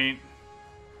point.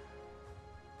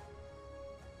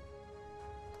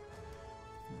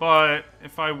 But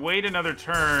if I wait another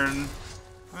turn,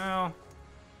 well,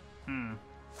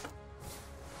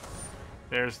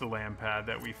 there's the Lampad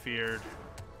that we feared.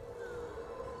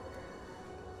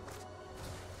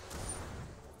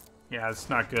 Yeah, it's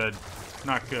not good.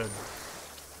 Not good.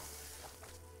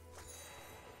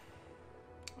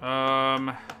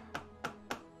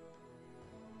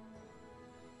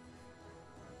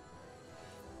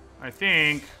 I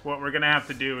think what we're going to have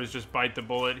to do is just bite the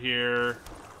bullet here.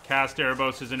 Cast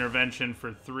Erebos' Intervention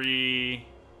for 3.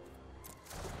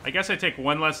 I guess I take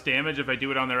 1 less damage if I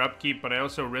do it on their upkeep, but I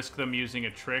also risk them using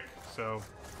a trick, so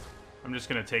I'm just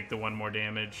going to take the 1 more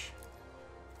damage.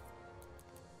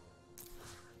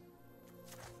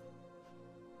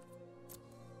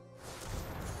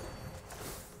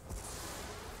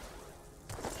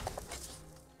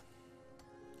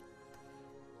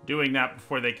 Doing that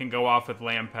before they can go off with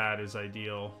Lampad is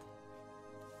ideal.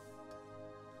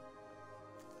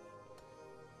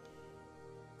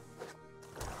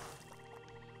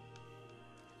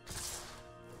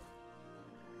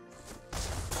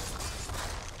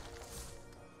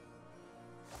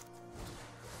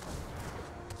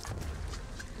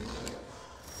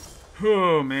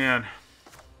 Oh, man.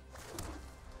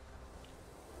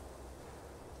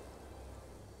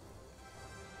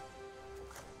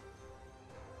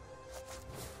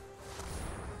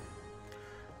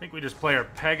 I think we just play our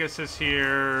Pegasus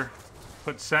here,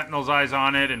 put Sentinel's Eyes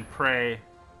on it, and pray.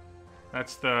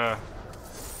 That's the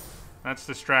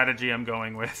strategy I'm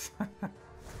going with.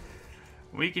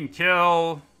 We can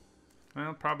kill,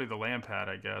 well, probably the Lampad,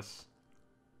 I guess.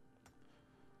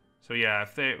 So yeah,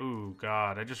 if they, ooh,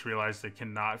 God, I just realized they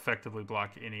cannot effectively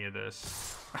block any of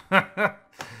this.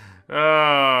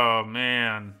 Oh,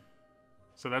 man.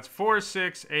 So that's 4,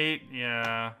 6, 8,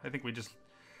 yeah, I think we just,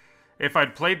 if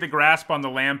I'd played the Grasp on the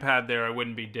Lampad there, I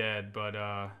wouldn't be dead, but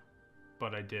I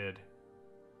did.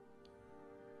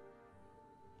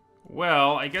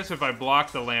 Well, I guess if I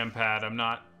block the Lampad, I'm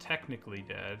not technically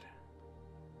dead.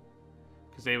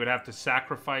 Because they would have to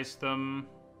sacrifice them.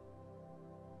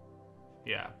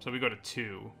 Yeah, so we go to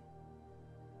 2.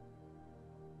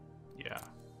 Yeah.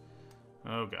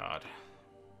 Oh, God.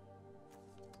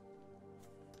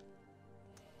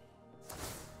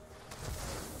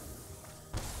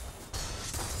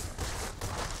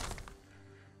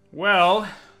 Well,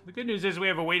 the good news is we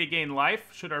have a way to gain life,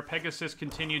 should our Pegasus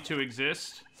continue to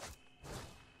exist.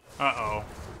 Uh-oh.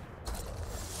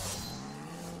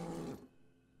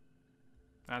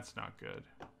 That's not good.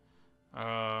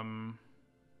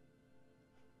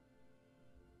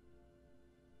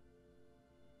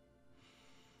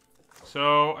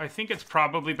 So I think it's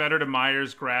probably better to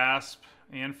Myers Grasp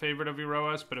and Favorite of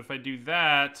Eroas, but if I do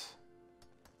that,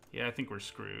 yeah, I think we're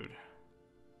screwed.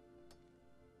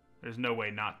 There's no way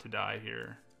not to die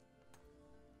here.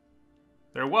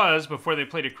 There was before they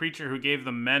played a creature who gave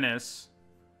them Menace.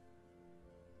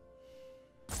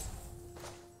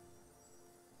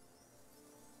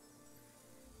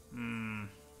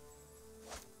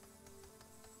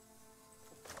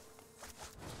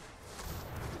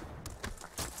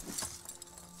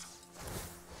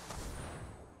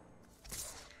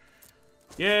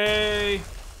 Yay!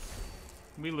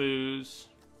 We lose.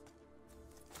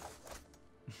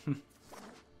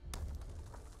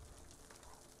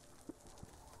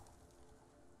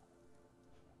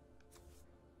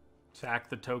 Attack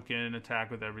the token,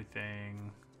 attack with everything.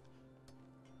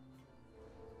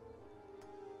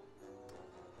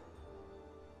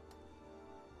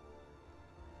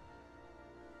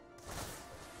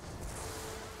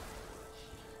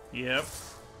 Yep.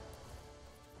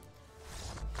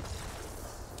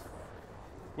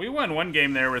 We won one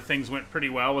game there where things went pretty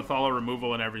well with all the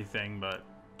removal and everything, but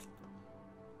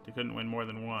they couldn't win more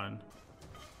than one.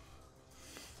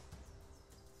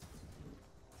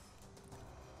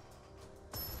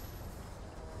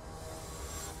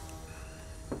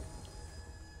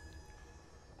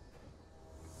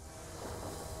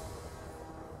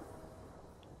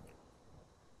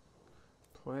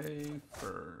 Play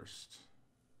first.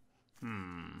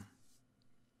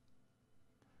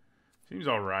 Seems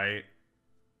alright.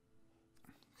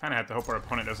 Kind of have to hope our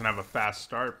opponent doesn't have a fast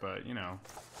start, but, you know.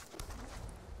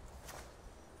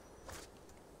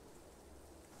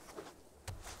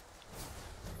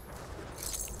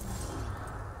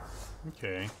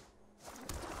 Okay.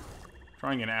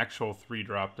 Trying an actual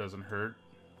 3-drop doesn't hurt.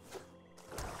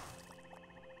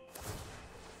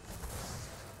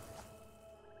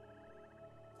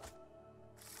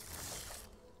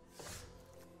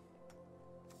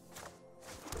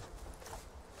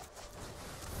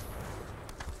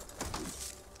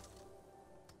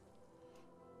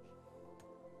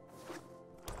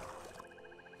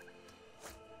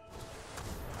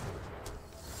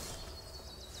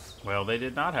 Well, they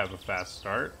did not have a fast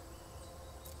start.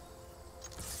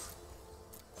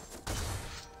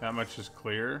 That much is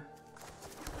clear.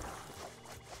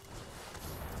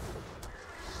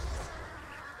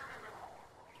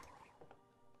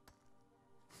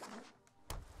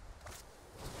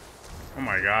 Oh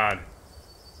my god.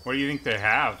 What do you think they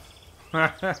have?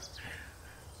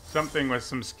 Something with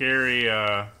some scary,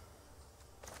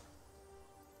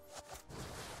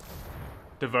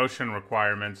 devotion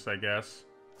requirements, I guess.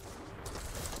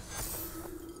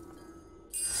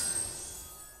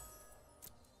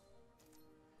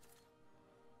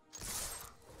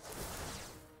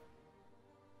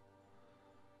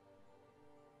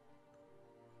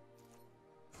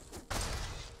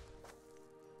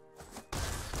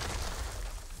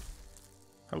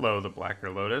 Hello, the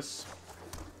Blacker Lotus.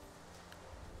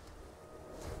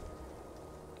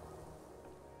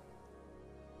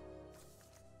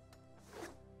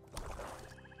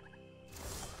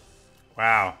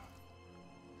 Wow.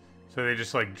 So they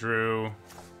just like drew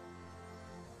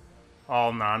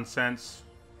all nonsense.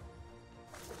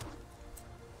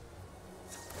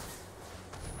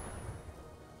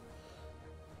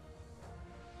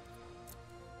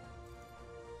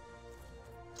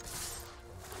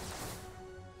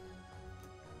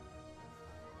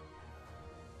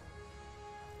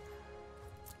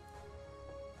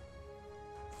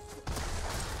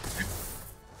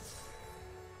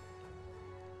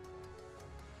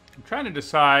 Trying to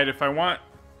decide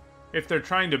if they're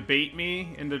trying to bait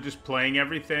me into just playing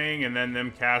everything and then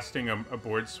them casting a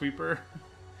board sweeper.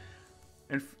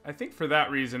 And I think for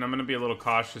that reason, I'm going to be a little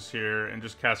cautious here and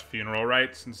just cast Funeral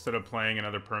Rites instead of playing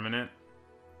another permanent.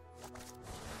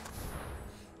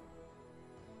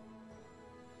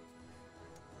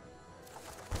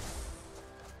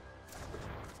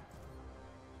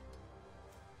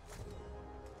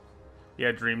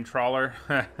 Yeah, Dream Trawler.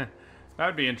 That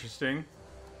would be interesting.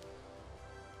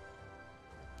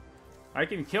 I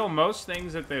can kill most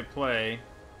things that they play.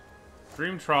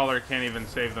 Dream Trawler can't even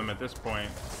save them at this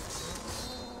point.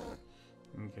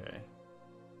 Okay.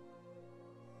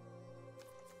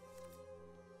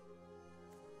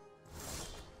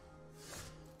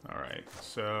 Alright,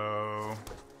 so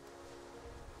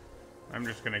I'm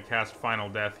just gonna cast Final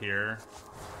Death here.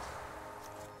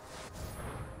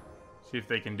 See if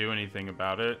they can do anything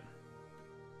about it.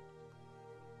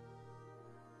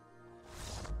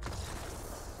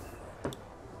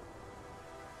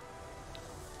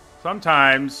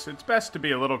 Sometimes it's best to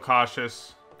be a little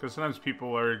cautious, because sometimes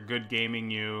people are good gaming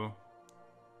you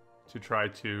to try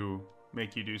to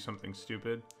make you do something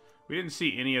stupid. We didn't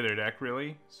see any of their deck,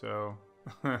 really, so...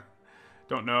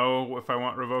 Don't know if I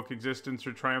want Revoke Existence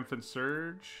or Triumphant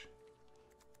Surge.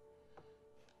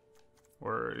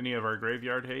 Or any of our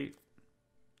Graveyard Hate.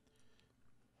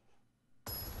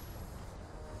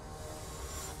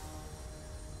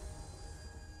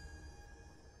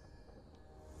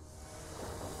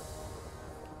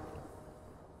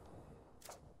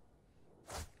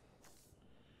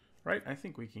 Right, I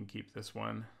think we can keep this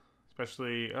one.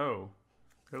 Especially, oh,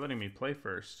 they're letting me play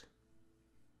first.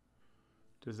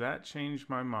 Does that change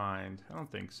my mind? I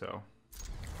don't think so.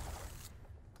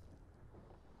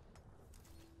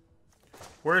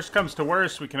 Worst comes to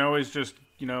worst, we can always just,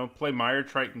 you know, play Mire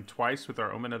Triton twice with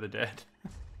our Omen of the Dead.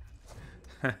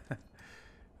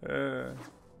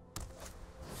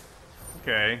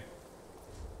 Okay.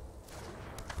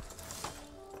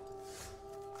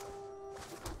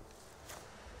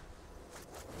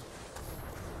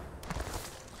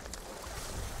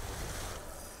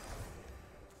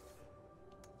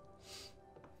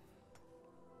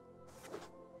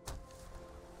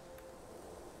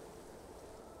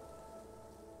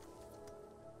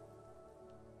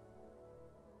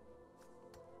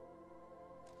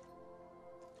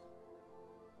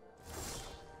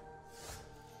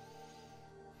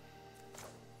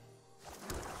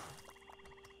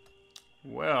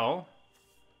 Well,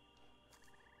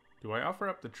 do I offer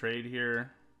up the trade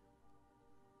here?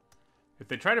 If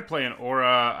they try to play an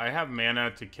aura, I have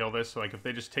mana to kill this. So like if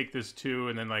they just take this 2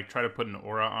 and then like try to put an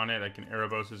aura on it, I can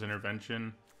Erebos'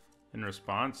 Intervention in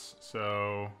response.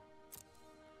 So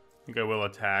I think I will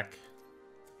attack.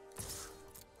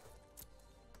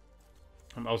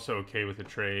 I'm also okay with the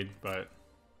trade, but...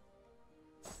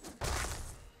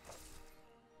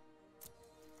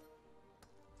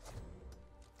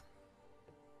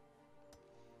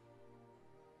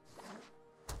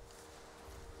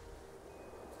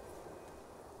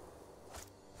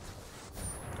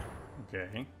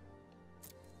 Okay.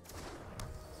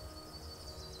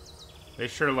 They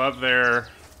sure love their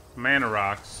mana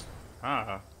rocks.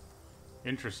 Ah.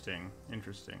 Interesting.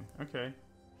 Interesting. Okay.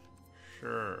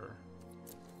 Sure.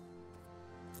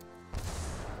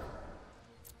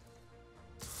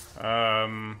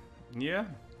 Yeah.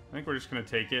 I think we're just gonna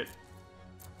take it.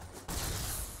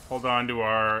 Hold on to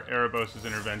our Erebos'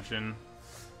 Intervention.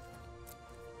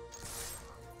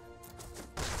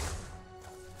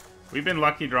 We've been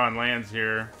lucky drawing lands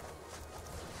here.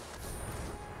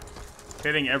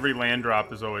 Hitting every land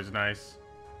drop is always nice.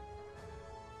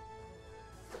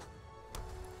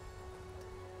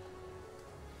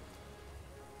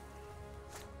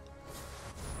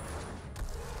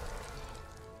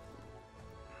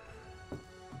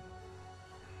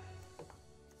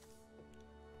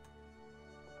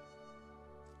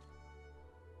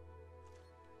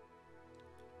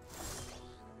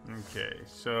 Okay,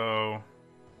 so...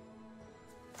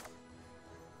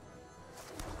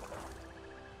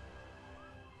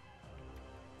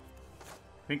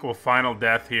 I think we'll Final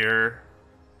Death here.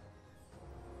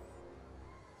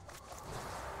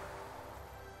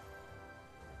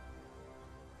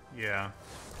 Yeah.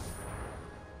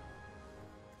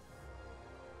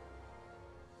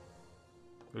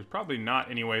 There's probably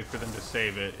not any way for them to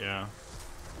save it, yeah.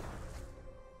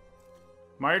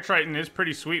 Mire Triton is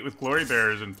pretty sweet with Glory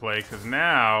Bearers in play, because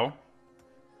now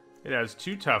it has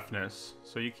 2 toughness,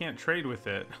 so you can't trade with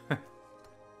it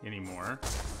anymore.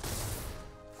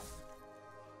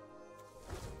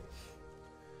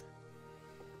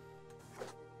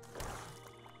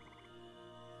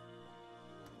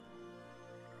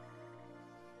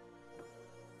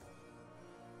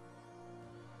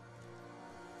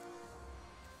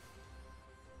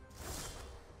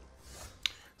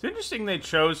 It's interesting they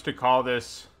chose to call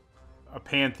this a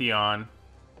pantheon.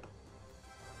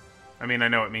 I mean, I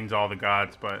know it means all the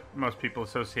gods, but most people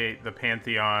associate the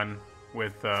pantheon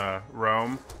with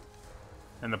Rome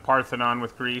and the Parthenon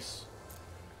with Greece.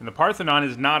 And the Parthenon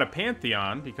is not a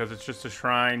pantheon because it's just a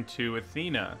shrine to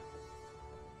Athena.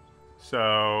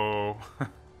 So,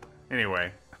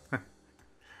 anyway,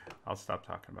 I'll stop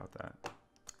talking about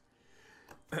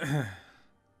that.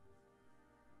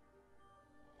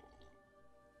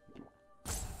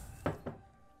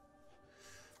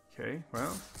 Okay,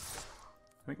 well,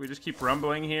 I think we just keep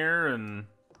rumbling here and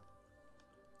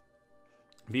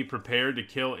be prepared to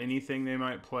kill anything they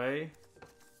might play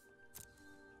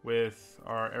with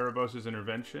our Erebos'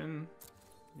 Intervention.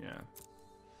 Yeah.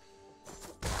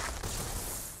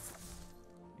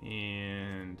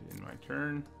 And in my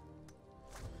turn.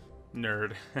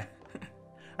 Nerd.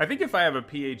 I think if I have a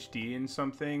PhD in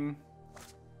something...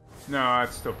 No,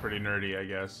 it's still pretty nerdy, I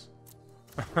guess.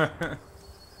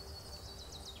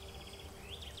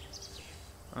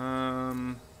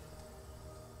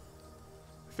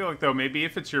 I feel like, though, maybe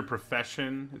if it's your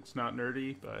profession, it's not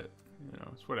nerdy, but, you know,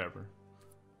 it's whatever.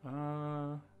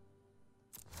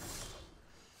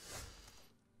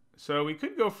 So we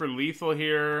could go for lethal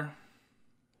here,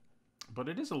 but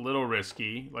it is a little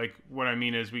risky. Like, what I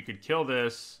mean is we could kill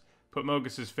this, put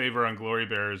Mogus's favor on Glory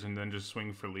Bearers, and then just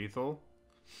swing for lethal.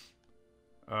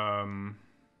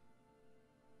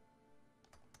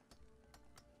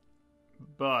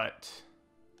 But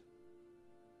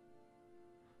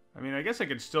I mean, I guess I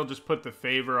could still just put the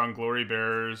favor on Glory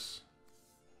Bearers.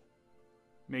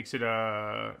 Makes it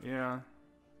yeah.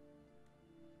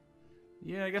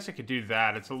 Yeah, I guess I could do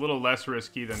that. It's a little less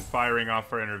risky than firing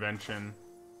off our intervention.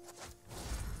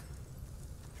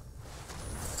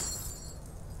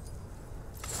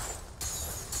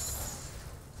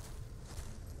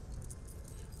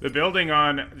 The building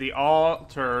on the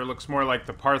altar looks more like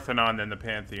the Parthenon than the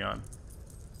Pantheon.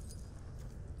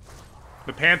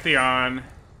 The Pantheon...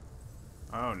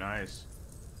 Oh, nice.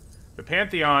 The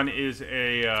Pantheon is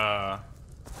a...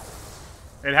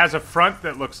 It has a front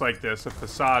that looks like this, a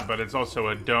facade, but it's also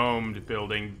a domed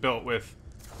building built with,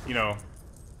 you know,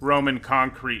 Roman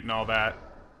concrete and all that.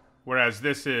 Whereas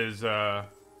this is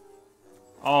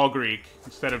all Greek.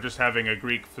 Instead of just having a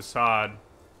Greek facade,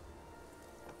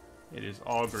 it is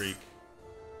all Greek.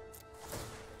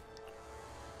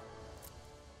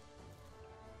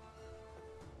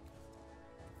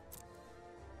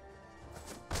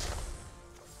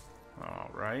 All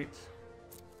right.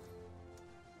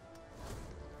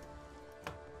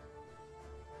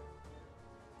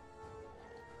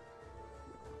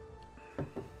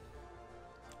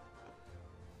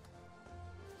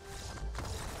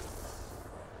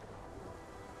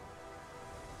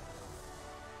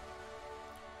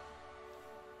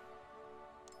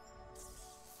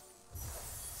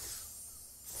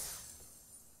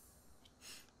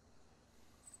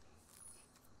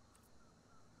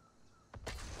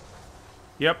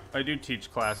 Yep, I do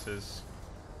teach classes.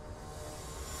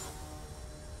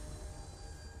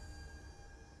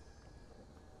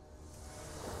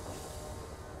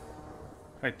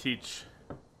 I teach,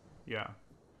 yeah.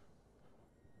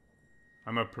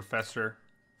 I'm a professor,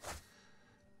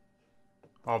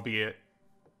 albeit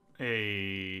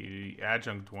a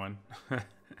adjunct one.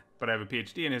 But I have a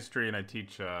PhD in history, and I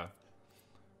teach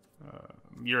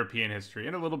European history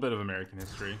and a little bit of American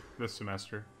history this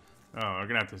semester. Oh, we're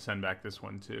gonna have to send back this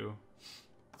one too.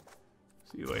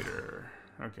 See you later.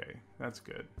 Okay, that's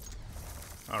good.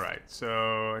 Alright,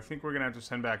 so I think we're gonna have to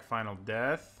send back Final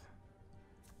Death.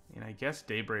 And I guess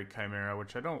Daybreak Chimera,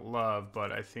 which I don't love,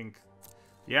 but I think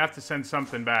you have to send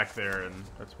something back there, and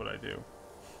that's what I do.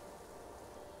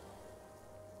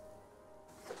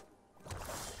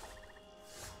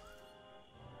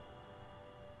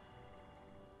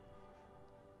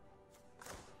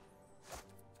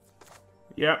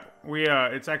 Yep, we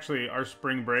it's actually our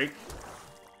spring break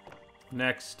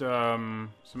next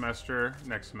semester.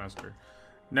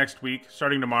 Next week.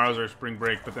 Starting tomorrow is our spring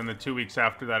break, but then the 2 weeks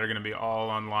after that are going to be all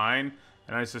online,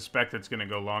 and I suspect it's going to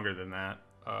go longer than that,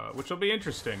 which will be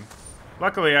interesting.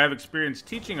 Luckily, I have experience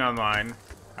teaching online.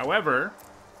 However,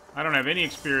 I don't have any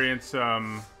experience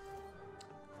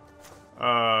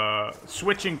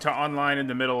switching to online in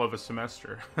the middle of a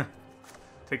semester.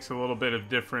 Takes a little bit of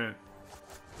different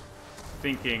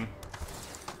thinking.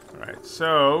 Alright,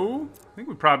 so I think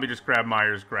we probably just grab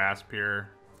Myers Grasp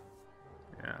here.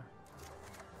 Yeah.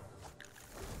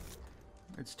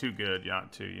 It's too good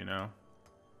not to, you know.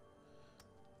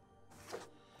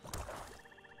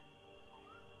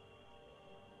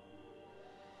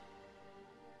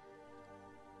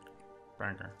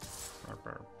 Banger.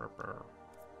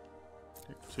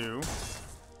 Take 2.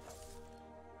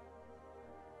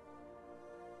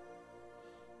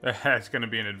 It's gonna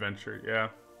be an adventure, yeah.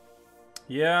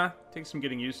 Yeah, takes some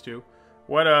getting used to.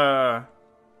 What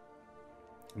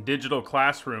digital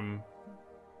classroom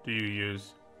do you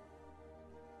use?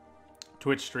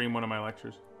 Twitch stream one of my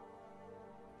lectures.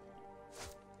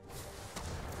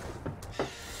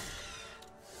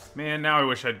 Man, now I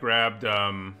wish I'd grabbed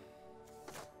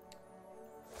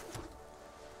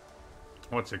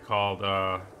what's it called?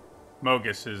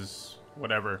 Mogus's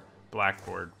whatever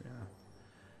Blackboard. Yeah.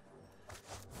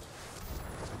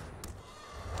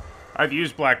 I've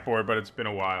used Blackboard, but it's been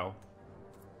a while.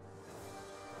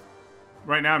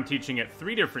 Right now I'm teaching at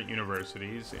 3 different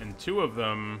universities, and 2 of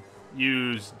them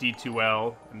use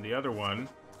D2L, and the other one...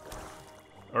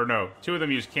 Or no, 2 of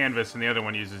them use Canvas, and the other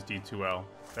one uses D2L.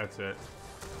 That's it.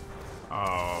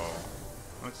 Oh,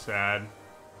 that's sad.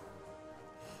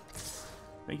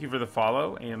 Thank you for the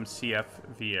follow, AMCF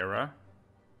Vieira.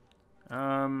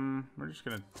 We're just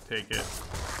gonna take it.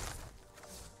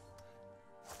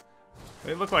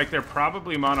 They look like they're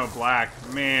probably mono black.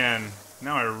 Man,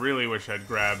 now I really wish I'd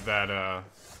grabbed that,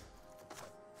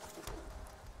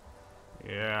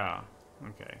 Yeah.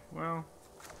 Okay, well.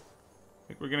 I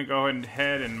think we're gonna go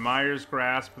ahead and Myers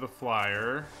Grasp the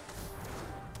flyer.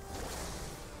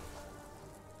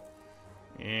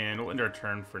 And we'll end our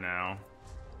turn for now.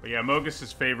 But yeah,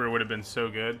 Mogus's favor would have been so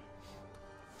good.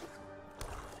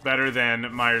 Better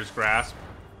than Myers Grasp.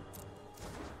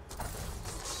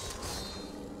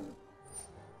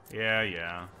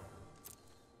 Yeah.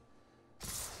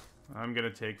 I'm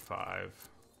gonna take 5.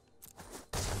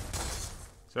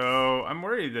 So, I'm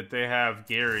worried that they have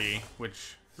Gary,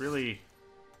 which really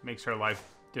makes our life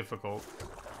difficult.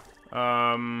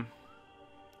 I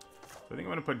think I'm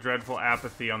gonna put Dreadful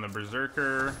Apathy on the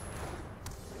Berserker.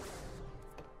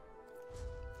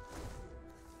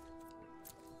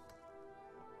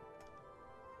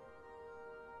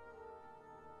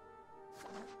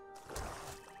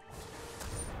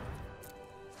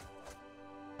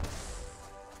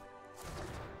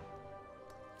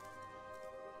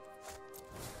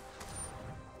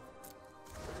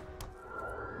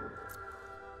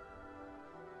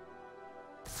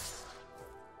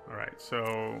 Alright,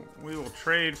 so we will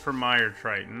trade for Mire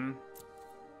Triton.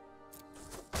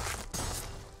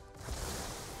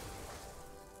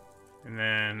 And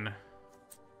then...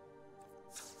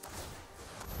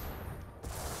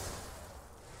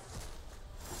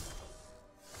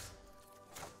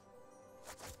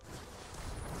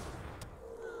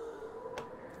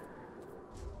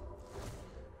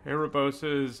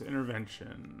 Erebos's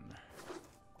Intervention.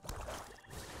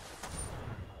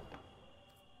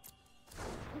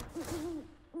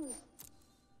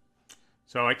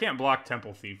 So I can't block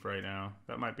Temple Thief right now.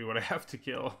 That might be what I have to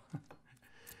kill.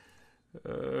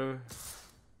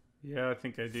 Yeah, I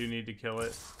think I do need to kill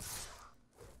it.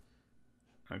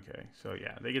 Okay, so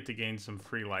yeah, they get to gain some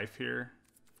free life here,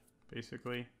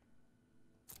 basically.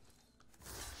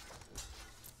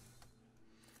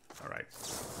 Alright.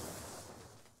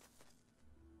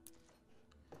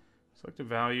 Select a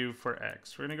value for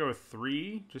X. We're going to go with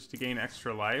 3, just to gain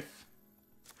extra life.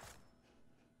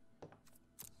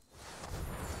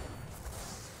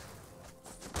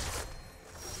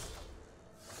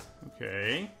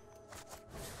 Okay.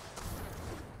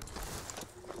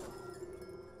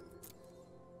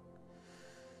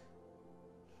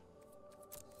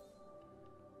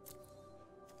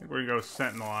 I think we're gonna go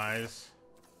Sentinel Eyes.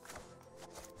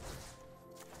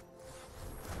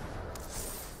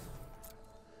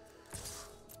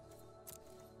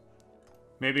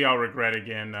 Maybe I'll regret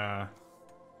again.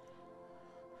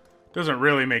 Doesn't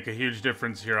really make a huge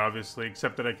difference here, obviously,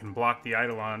 except that I can block the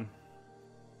Eidolon.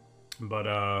 But,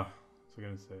 what was I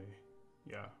gonna say?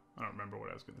 Yeah, I don't remember what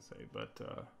I was gonna say, but,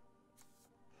 I'm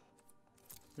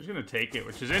just gonna take it,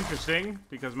 which is interesting,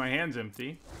 because my hand's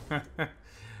empty.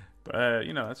 But,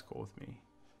 you know, that's cool with me.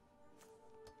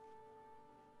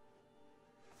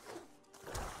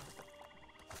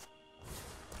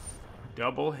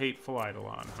 Double Hateful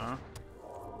Eidolon, huh?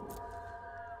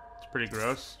 It's pretty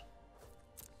gross.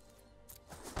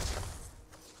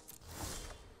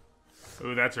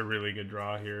 Ooh, that's a really good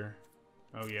draw here.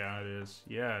 Oh, yeah, it is.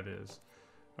 Yeah, it is.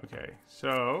 Okay,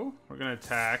 so we're going to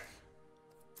attack.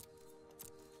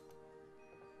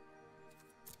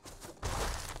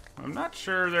 I'm not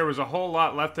sure there was a whole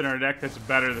lot left in our deck that's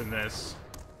better than this.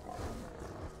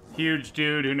 Huge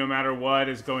dude who, no matter what,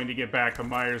 is going to get back a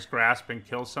Myers Grasp and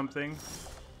kill something.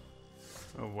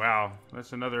 Oh, wow.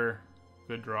 That's another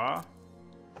good draw.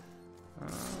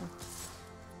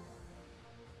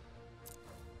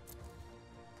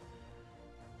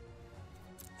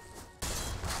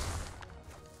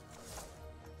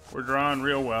 We're drawing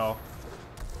real well.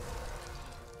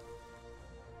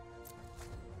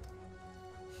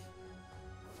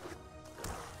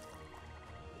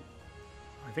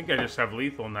 I think I just have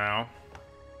lethal now.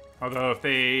 Although if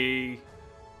they...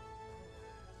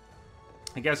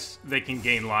 I guess they can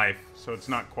gain life, so it's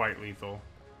not quite lethal.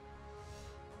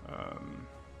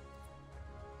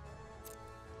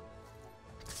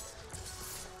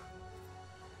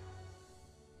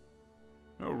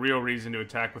 No real reason to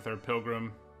attack with our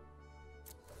Pilgrim.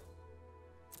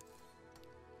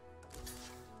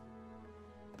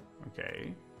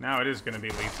 Okay, now it is going to be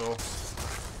lethal.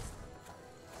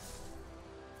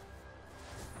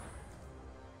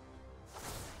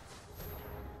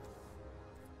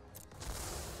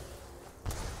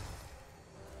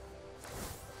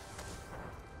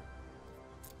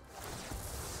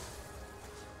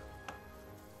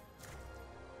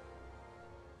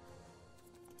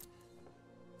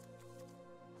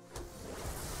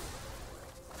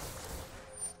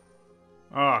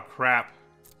 Oh, crap.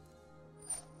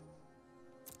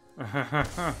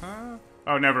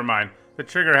 Oh, never mind. The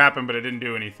trigger happened, but it didn't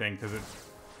do anything because it...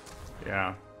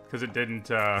 Yeah, because it didn't...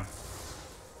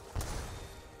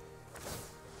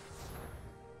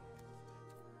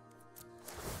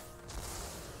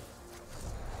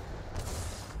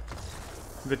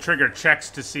 The trigger checks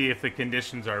to see if the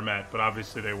conditions are met, but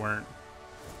obviously they weren't.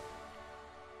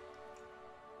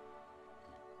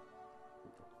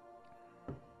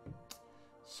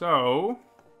 So,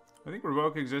 I think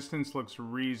Revoke Existence looks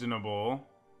reasonable.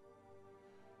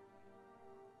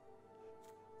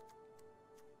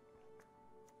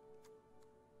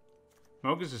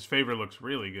 Mogus' Favor looks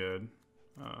really good.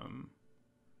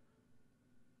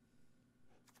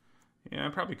 Yeah,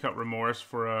 I'd probably cut Remorse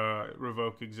for a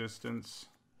Revoke Existence.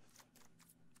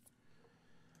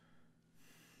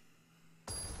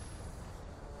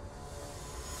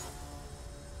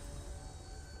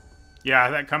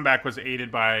 Yeah, that comeback was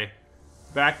aided by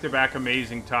back-to-back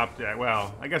amazing top deck.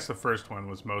 Well, I guess the first one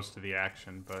was most of the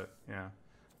action, but yeah.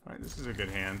 All right, this is a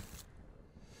good hand.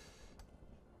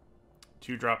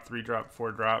 2-drop, 3-drop,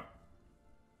 4-drop.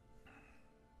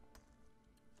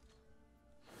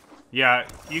 Yeah,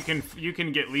 you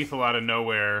can get lethal out of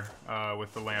nowhere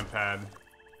with the Lampad,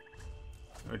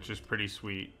 which is pretty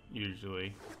sweet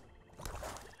usually.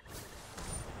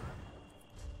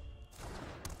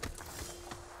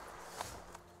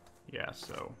 Yeah,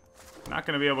 so not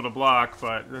gonna be able to block,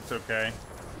 but that's okay.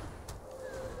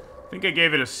 I think I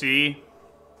gave it a C.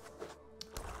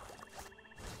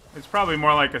 It's probably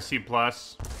more like a C+.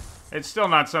 It's still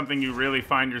not something you really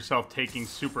find yourself taking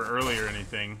super early or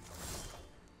anything.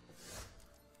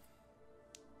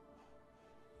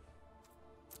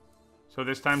 So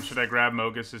this time, should I grab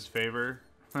Mogus' Favor?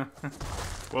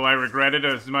 Will I regret it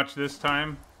as much this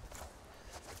time?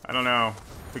 I don't know,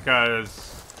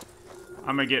 because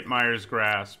I'm gonna get Myers'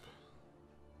 Grasp.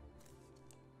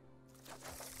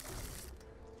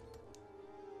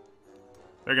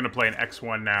 They're gonna play an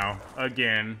X1 now,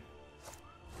 again.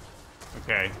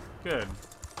 Okay, good.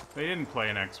 They didn't play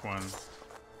an X1.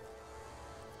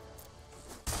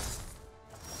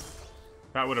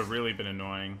 That would have really been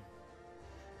annoying.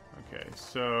 Okay,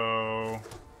 so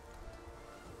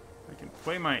I can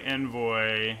play my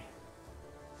Envoy, and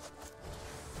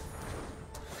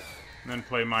then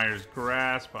play Myers'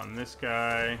 Grasp on this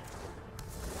guy.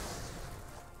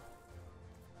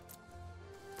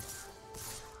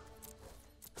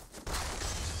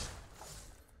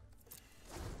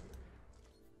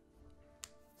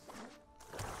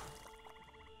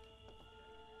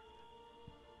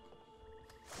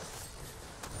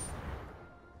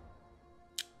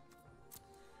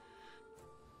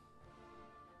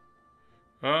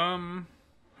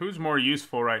 Who's more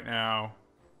useful right now?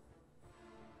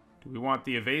 Do we want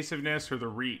the evasiveness or the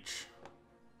reach?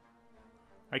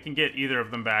 I can get either of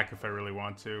them back if I really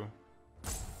want to.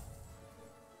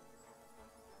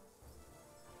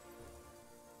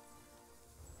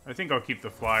 I think I'll keep the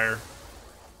flyer.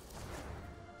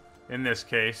 In this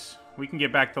case. We can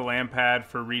get back the Lampad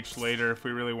for reach later if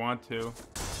we really want to.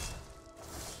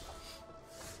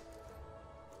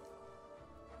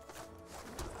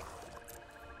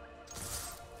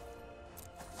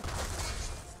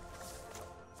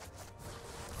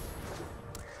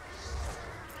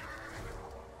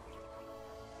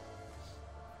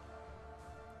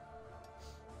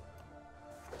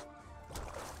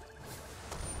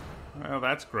 Well,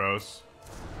 that's gross.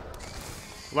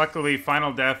 Luckily,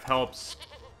 Final Death helps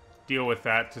deal with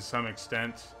that to some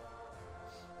extent.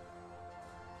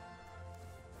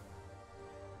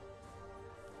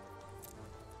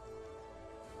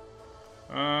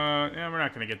 Yeah, we're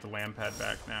not going to get the Lampad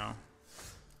back now.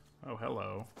 Oh,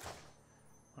 hello.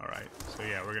 Alright, so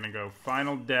yeah, we're going to go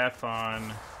Final Death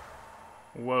on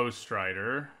Woe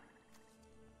Strider.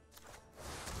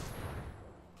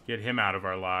 Get him out of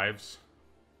our lives.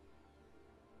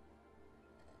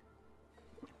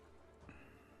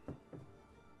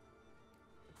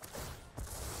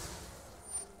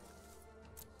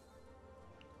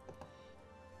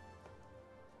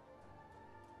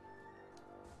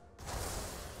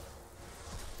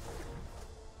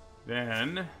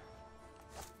 Then, I'm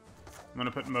going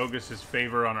to put Mogus'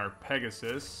 Favor on our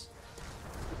Pegasus.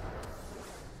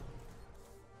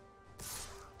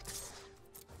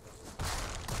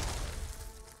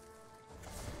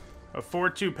 A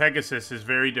 4-2 Pegasus is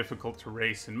very difficult to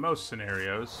race in most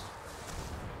scenarios.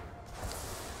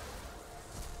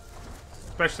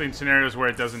 Especially in scenarios where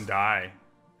it doesn't die.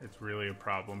 It's really a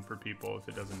problem for people if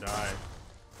it doesn't die.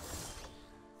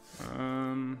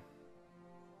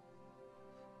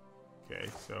 Okay,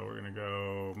 so we're gonna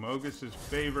go Mogus'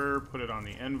 Favor, put it on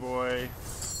the Envoy.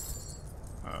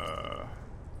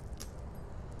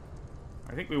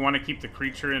 I think we want to keep the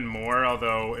creature in more,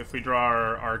 although if we draw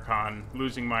our Archon,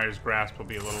 losing Mire's Grasp will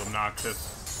be a little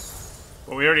obnoxious.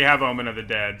 But we already have Omen of the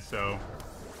Dead, so...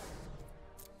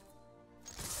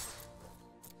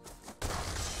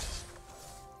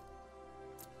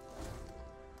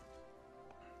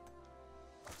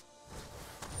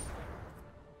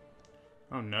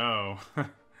 Oh no.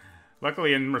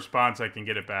 Luckily in response I can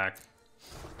get it back.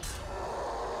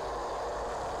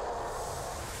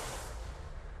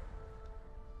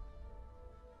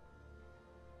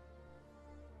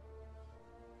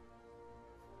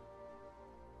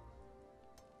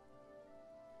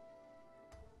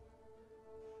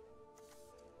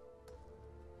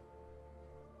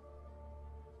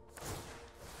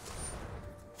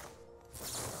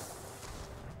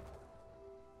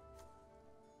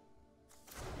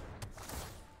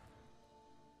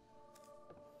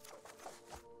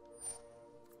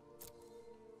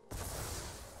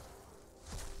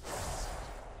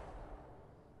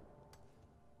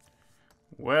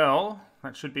 Well,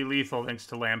 that should be lethal thanks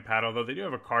to Lampad, although they do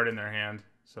have a card in their hand,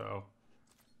 so,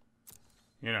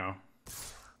 you know,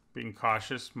 being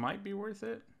cautious might be worth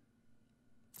it.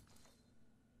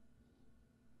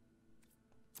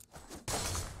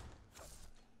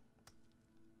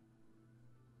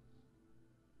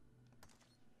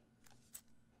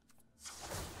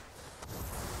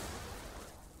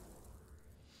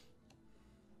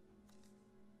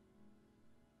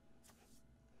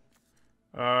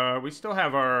 We still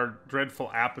have our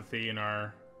Dreadful Apathy in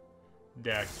our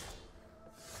deck.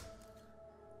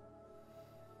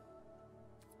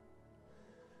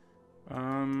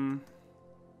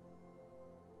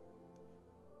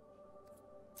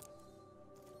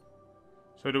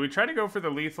 So do we try to go for the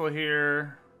lethal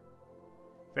here?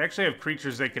 They actually have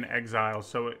creatures they can exile,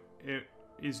 so it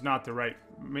is not the right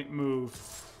move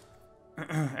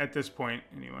at this point,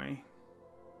 anyway.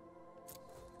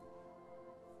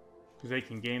 Because they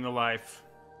can gain the life.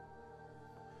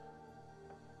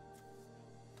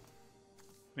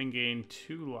 Then gain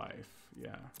 2 life,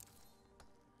 yeah.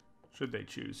 Should they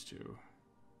choose to.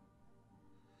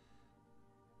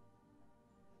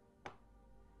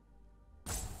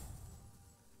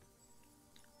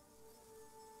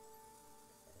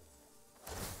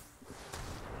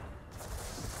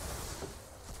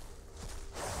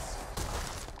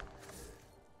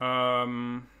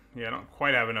 Yeah, I don't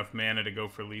quite have enough mana to go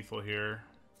for lethal here.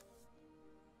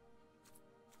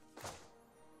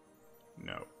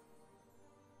 No.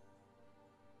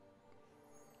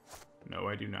 No,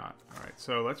 I do not. Alright,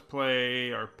 so let's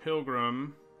play our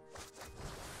Pilgrim.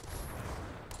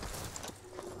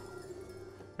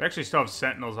 We actually still have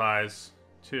Sentinel's Eyes,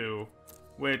 too,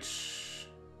 which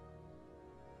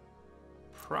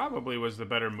probably was the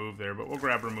better move there, but we'll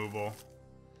grab removal.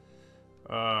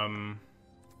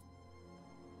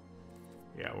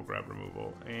 Yeah, we'll grab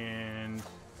removal. And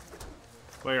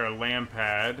play our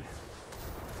Lampad.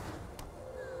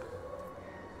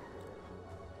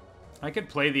 I could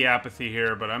play the Apathy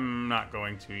here, but I'm not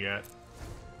going to yet.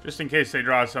 Just in case they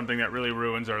draw something that really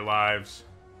ruins our lives.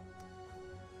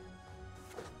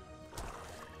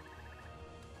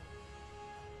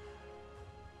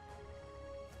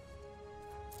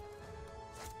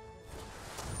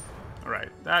 Alright,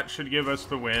 that should give us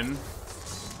the win.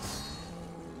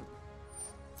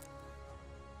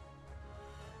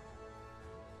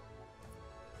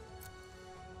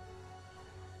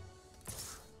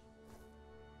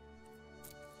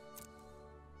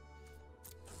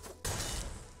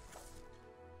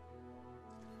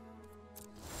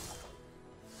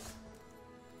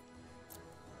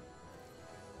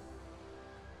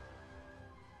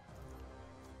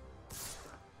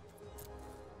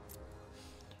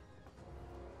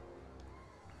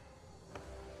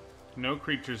 No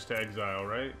creatures to exile,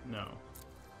 right? No.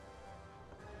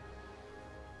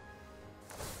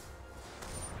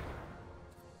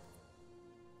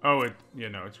 Oh, you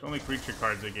know, it's only creature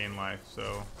cards that gain life,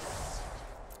 so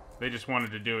they just wanted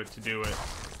to do it to do it.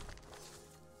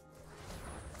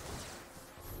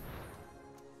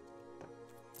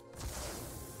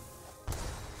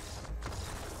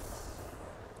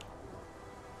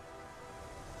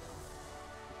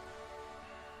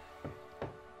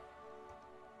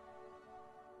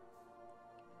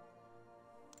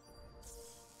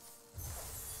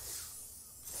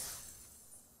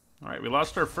 Alright, we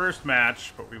lost our first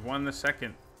match, but we won the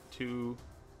second 2,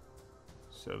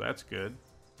 so that's good.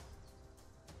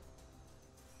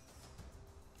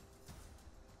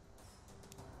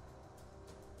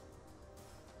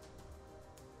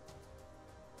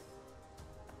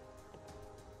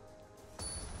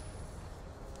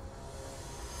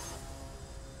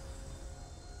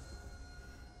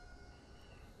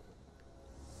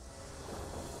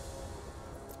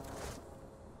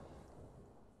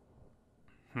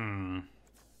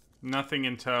 Nothing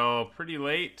until pretty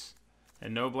late.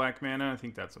 And no black mana. I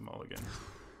think that's a mulligan.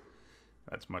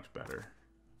 That's much better.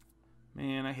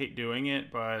 Man, I hate doing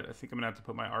it, but I think I'm going to have to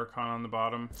put my Archon on the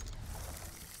bottom.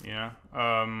 Yeah.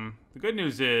 The good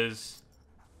news is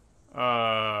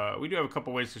we do have a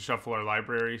couple ways to shuffle our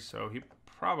library, so he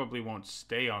probably won't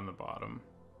stay on the bottom.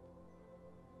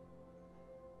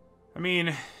 I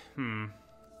mean,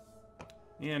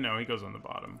 yeah, no, he goes on the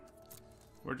bottom.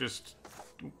 We're just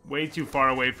way too far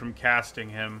away from casting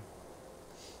him.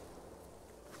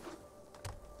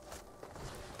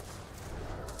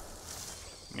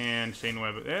 And Chain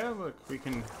Web. Yeah, look, we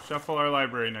can shuffle our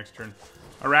library next turn.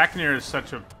 Arachnir is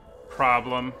such a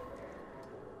problem.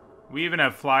 We even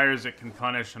have flyers that can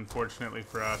punish, unfortunately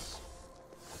for us.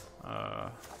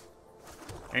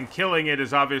 And killing it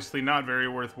is obviously not very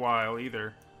worthwhile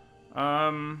either.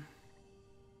 I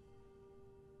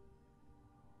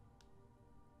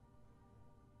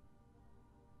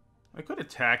could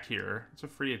attack here. It's a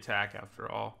free attack after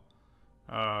all.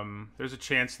 There's a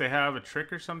chance they have a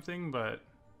trick or something, but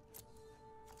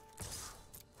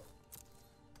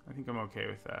I think I'm okay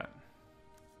with that.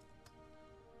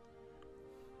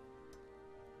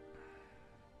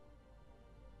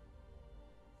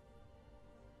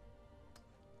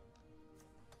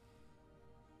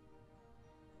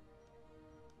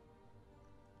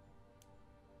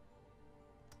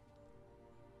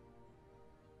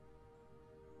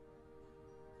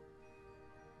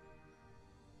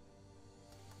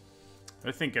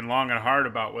 They're thinking long and hard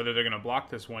about whether they're going to block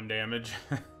this 1 damage.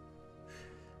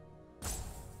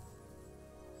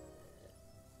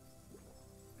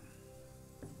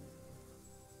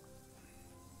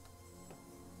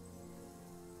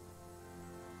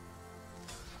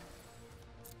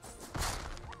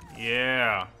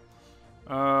 Yeah.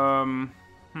 I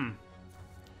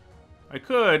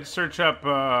could search up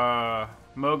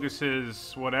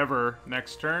Mogus's whatever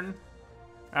next turn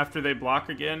after they block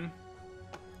again.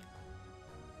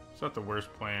 It's not the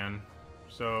worst plan.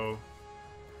 So,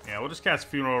 yeah, we'll just cast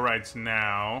Funeral Rites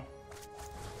now.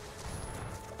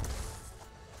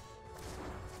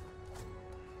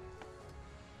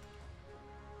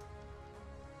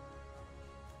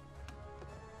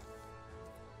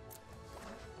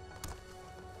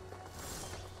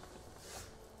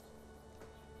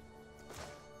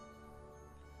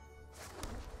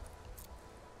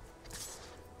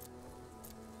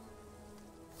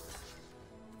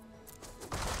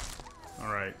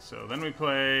 So then we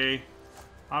play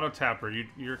Auto Tapper.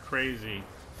 You're crazy.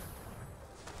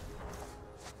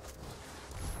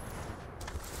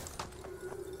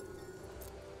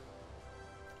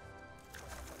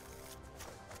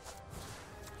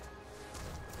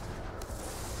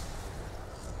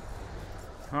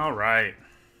 All right.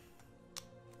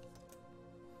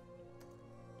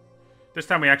 This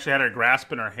time we actually had our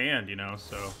grasp in our hand, you know,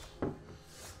 so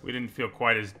we didn't feel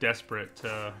quite as desperate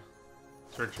to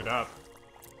search it up.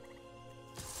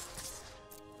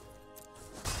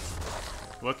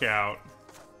 Look out.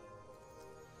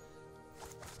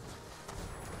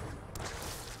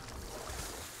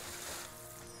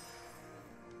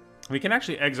 We can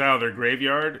actually exile their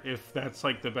graveyard if that's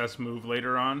like the best move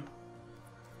later on.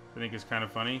 I think it's kind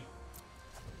of funny.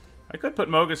 I could put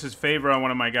Mogus's Favor on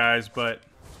one of my guys, but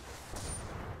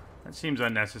that seems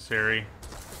unnecessary.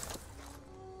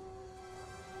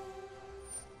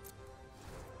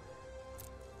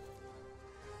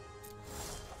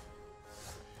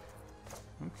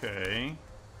 Okay.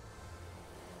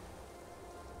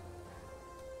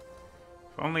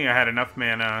 If only I had enough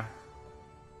mana.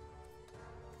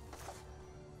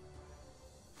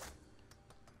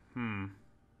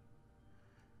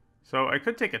 So I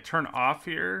could take a turn off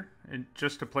here and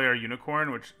just to play our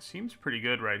Unicorn, which seems pretty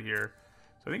good right here.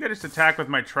 So I think I just attack with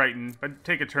my Triton. By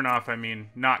take a turn off, I mean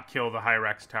not kill the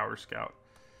Hyrax Tower Scout.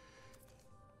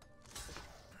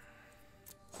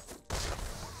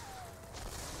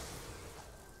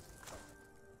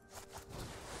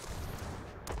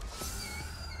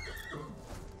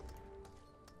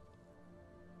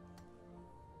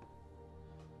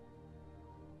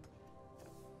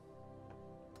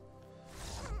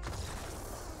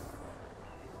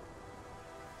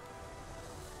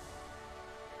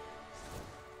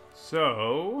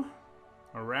 So,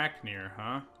 Arachnir,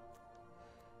 huh?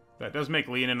 That does make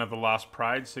Leonin of the Lost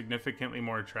Pride significantly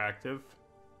more attractive.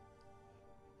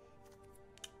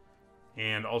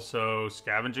 And also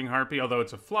Scavenging Harpy, although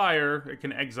it's a flyer, it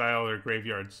can exile their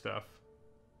graveyard stuff.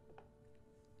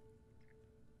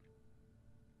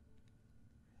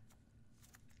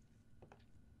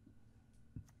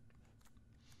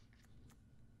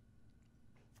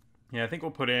 Yeah, I think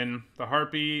we'll put in the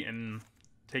Harpy and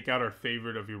take out our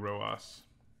favorite of Eroas.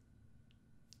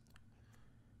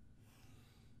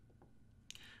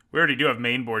 We already do have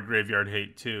mainboard graveyard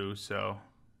hate too, so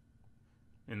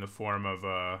in the form of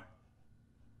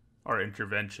our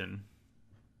intervention.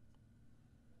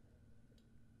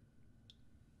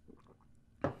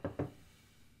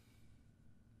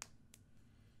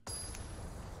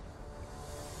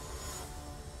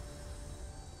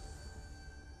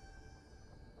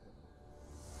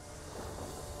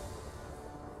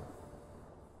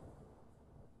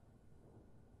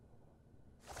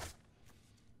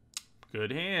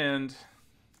 Good hand.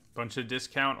 Bunch of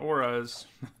discount auras.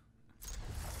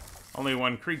 Only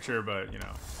one creature, but, you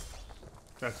know,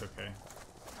 that's okay.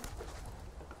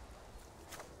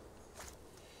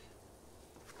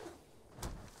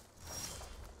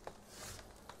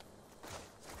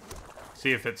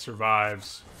 See if it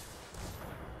survives.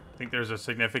 I think there's a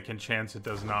significant chance it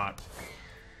does not.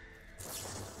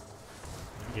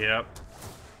 Yep.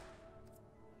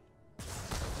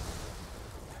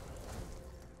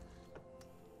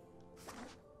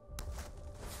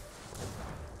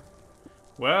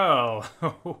 Well,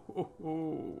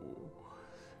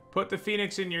 put the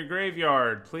Phoenix in your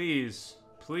graveyard, please.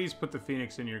 Please put the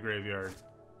Phoenix in your graveyard.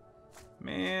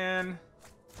 Man.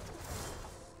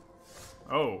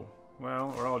 Oh,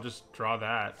 well, or I'll just draw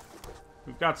that.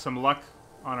 We've got some luck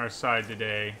on our side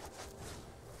today.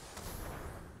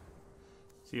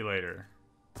 See you later.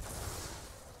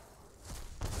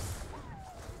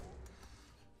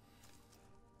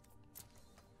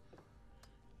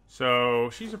 So,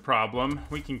 she's a problem.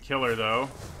 We can kill her, though.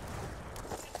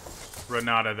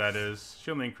 Renata, that is.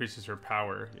 She only increases her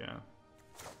power, yeah.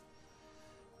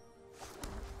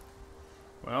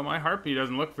 Well, my Harpy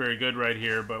doesn't look very good right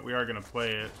here, but we are going to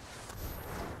play it.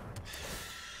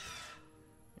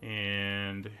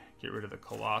 And get rid of the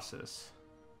Colossus.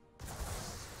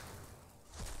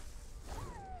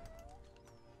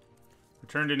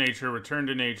 Return to nature, return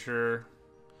to nature.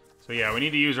 So yeah, we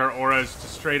need to use our auras to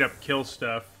straight up kill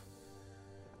stuff.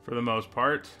 For the most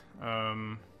part.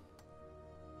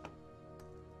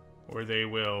 Or they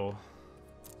will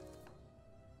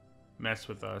mess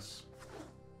with us.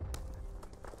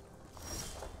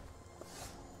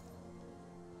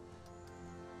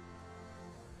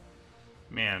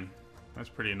 Man, that's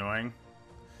pretty annoying.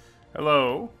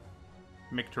 Hello,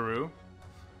 Mictaru.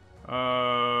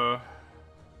 I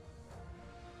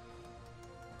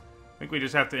think we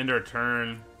just have to end our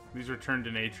turn. These return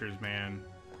to natures, man.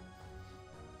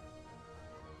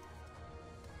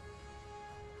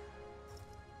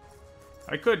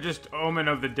 I could just Omen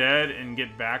of the Dead and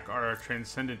get back our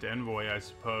Transcendent Envoy, I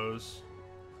suppose.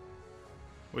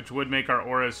 Which would make our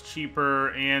auras cheaper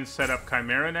and set up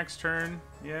Chimera next turn.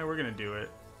 Yeah, we're gonna do it.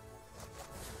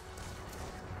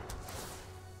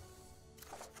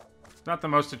 Not the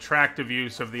most attractive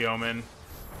use of the Omen.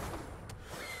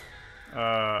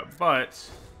 But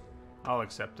I'll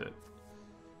accept it.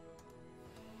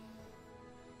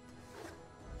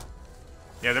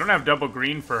 Yeah, they don't have double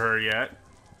green for her yet.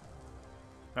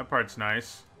 That part's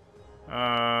nice.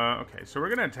 Okay, so we're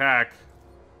gonna attack.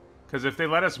 Because if they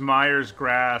let us Myers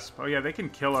Grasp... Oh yeah, they can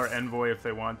kill our Envoy if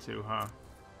they want to, huh?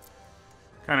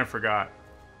 Kind of forgot.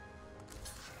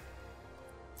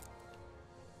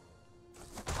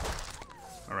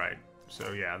 Alright,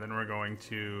 so yeah, then we're going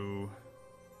to...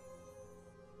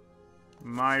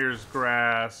 Myers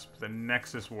Grasp, the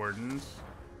Nexus Wardens.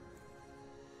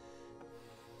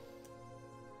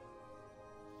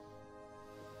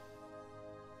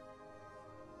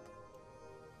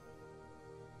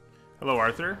 Hello,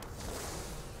 Arthur.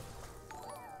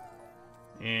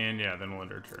 And yeah, then we'll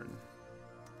end our turn.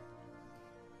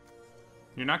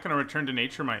 You're not going to return to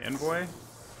nature my Envoy?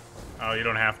 Oh, you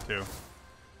don't have to.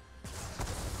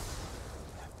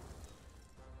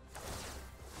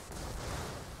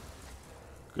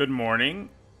 Good morning,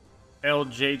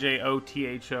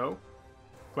 LJJOTHO.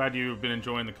 Glad you've been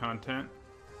enjoying the content.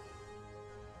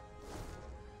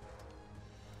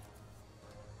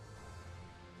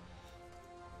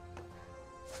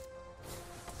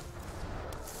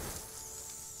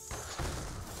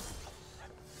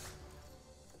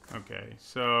 Okay,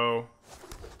 so...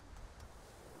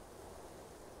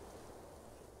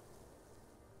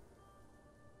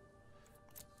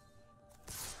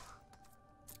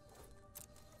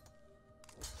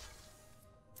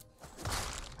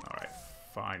 Alright,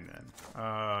 fine then.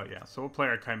 Yeah, so we'll play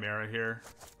our Chimera here.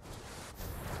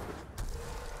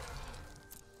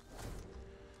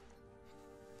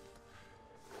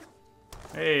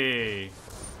 Hey!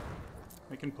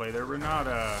 They can play their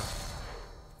Renata.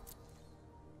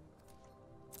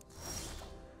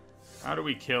 How do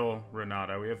we kill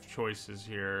Renata? We have choices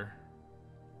here.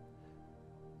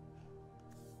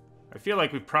 I feel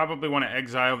like we probably want to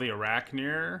exile the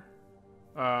Arachneer.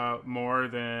 more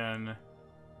than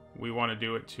we want to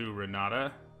do it to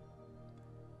Renata.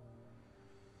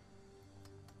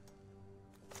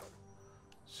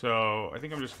 So I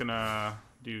think I'm just gonna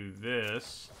do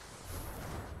this.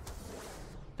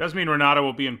 Does mean Renata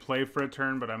will be in play for a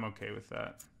turn, but I'm okay with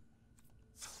that.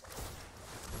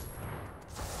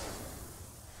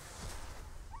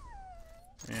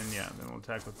 And yeah, then we'll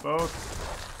attack with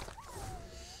both.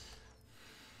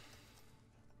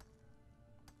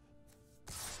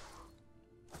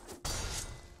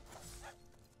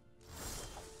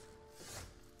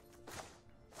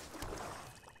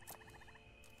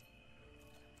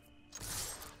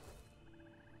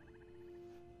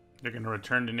 They're going to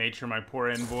return to nature, my poor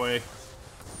envoy.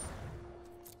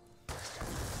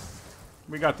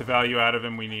 We got the value out of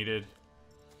him we needed.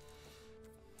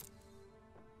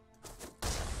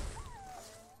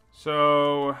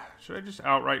 So, should I just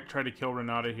outright try to kill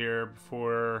Renata here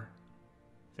before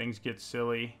things get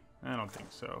silly? I don't think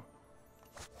so.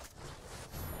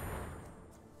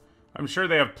 I'm sure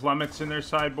they have plummets in their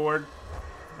sideboard,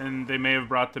 and they may have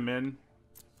brought them in.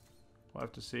 We'll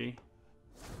have to see.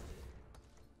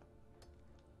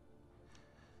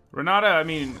 Renata, I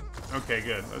mean, okay,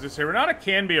 good. I was gonna say, Renata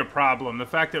can be a problem. The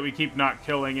fact that we keep not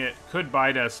killing it could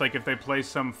bite us, like if they play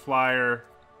some flyer.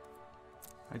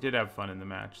 I did have fun in the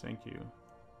match, thank you.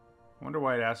 I wonder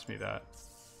why it asked me that.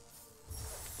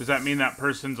 Does that mean that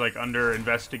person's, like, under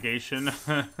investigation?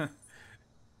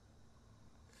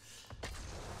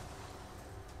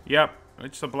 Yep,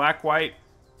 it's a black-white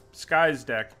Skies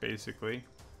deck, basically.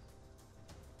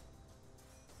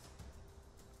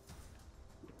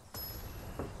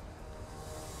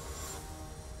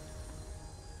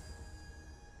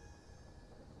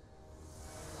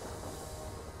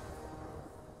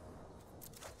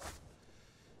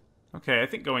 Okay, I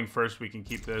think going first we can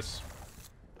keep this.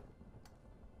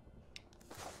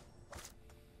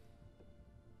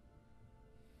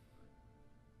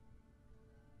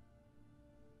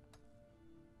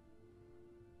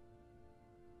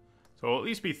 So we'll at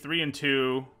least be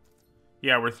 3-2.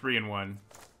 Yeah, we're 3-1.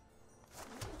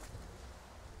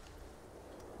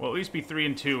 We'll at least be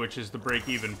 3-2, which is the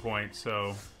break-even point,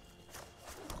 so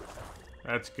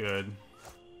that's good.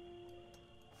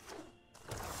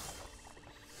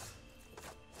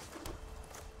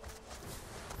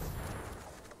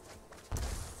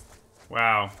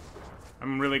 Wow.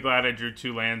 I'm really glad I drew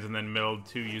 2 lands and then milled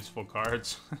 2 useful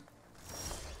cards.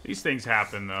 These things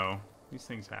happen, though. These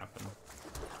things happen.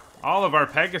 All of our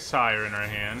Pegasi are in our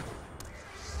hand.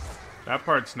 That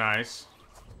part's nice.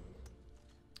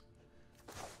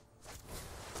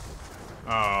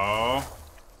 Oh.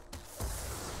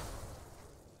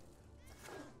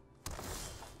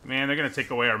 Man, they're gonna take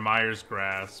away our Myers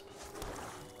Grasp.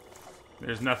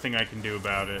 There's nothing I can do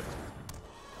about it.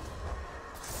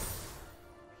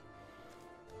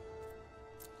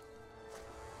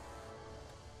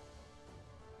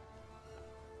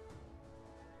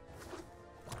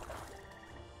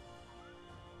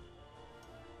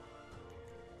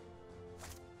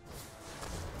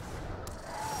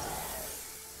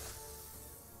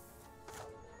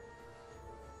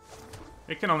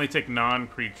 It can only take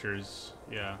non-creatures.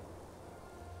 Yeah.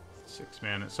 6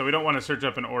 mana. So we don't want to search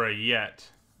up an aura yet.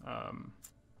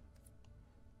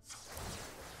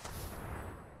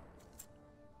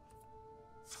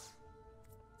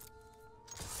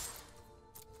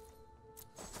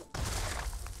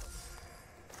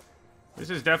 This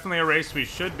is definitely a race we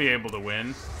should be able to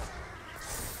win.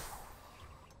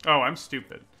 Oh, I'm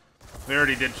stupid. They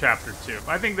already did chapter 2.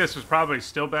 I think this was probably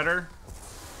still better.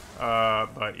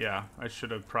 But yeah, I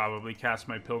should have probably cast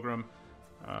my Pilgrim.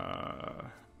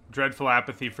 Dreadful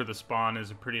Apathy for the spawn is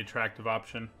a pretty attractive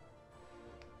option.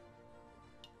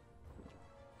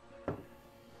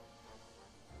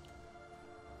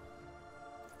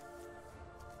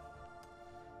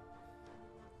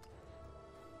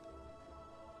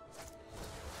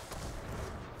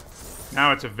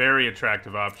 Now it's a very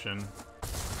attractive option.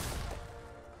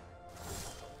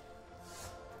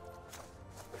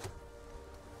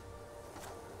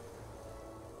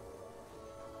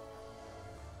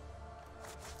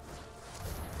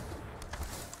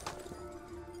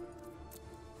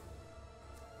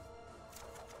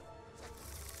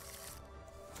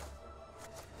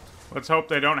 Let's hope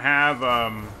they don't have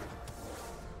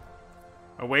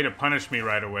a way to punish me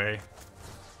right away.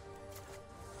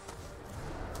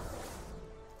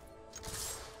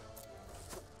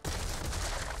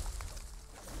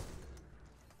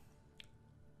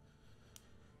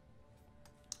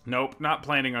 Nope, not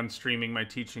planning on streaming my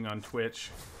teaching on Twitch.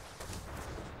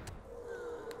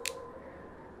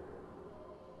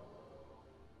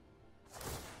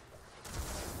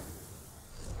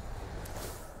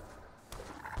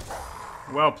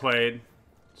 Well played.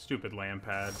 Stupid land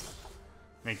pad.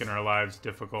 Making our lives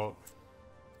difficult.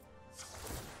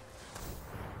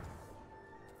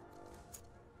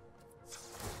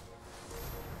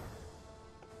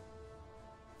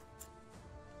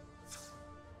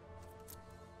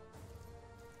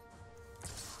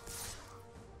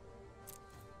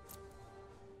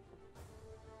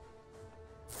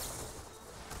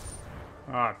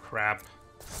 Oh, crap.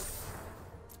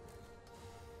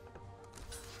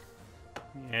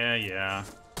 Yeah.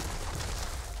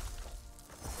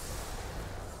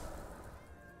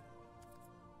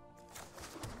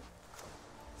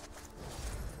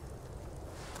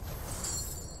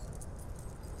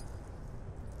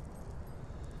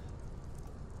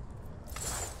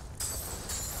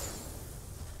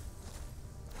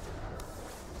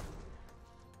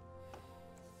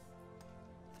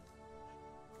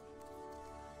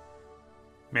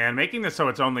 Man, making this so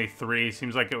it's only 3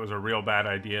 seems like it was a real bad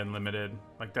idea in Limited.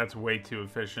 Like, that's way too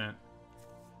efficient.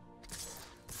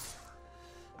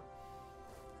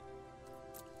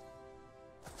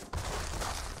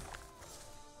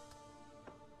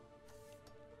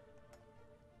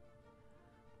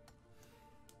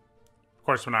 Of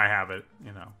course, when I have it,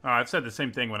 you know. Oh, I've said the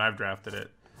same thing when I've drafted it.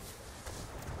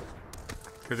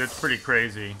 Because it's pretty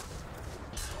crazy.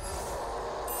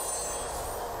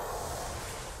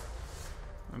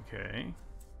 Okay.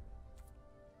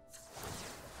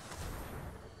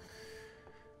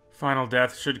 Final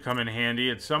Death should come in handy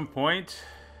at some point.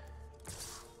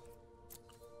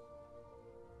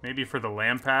 Maybe for the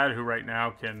Lampad, who right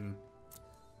now can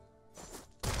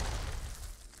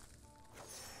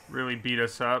really beat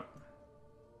us up.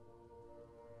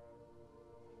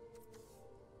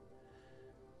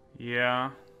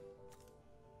 Yeah.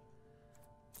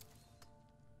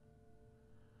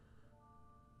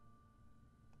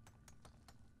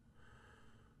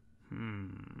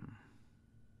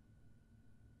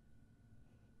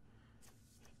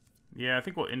 Yeah, I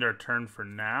think we'll end our turn for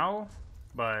now,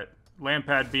 but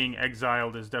Lampad being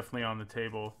exiled is definitely on the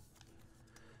table.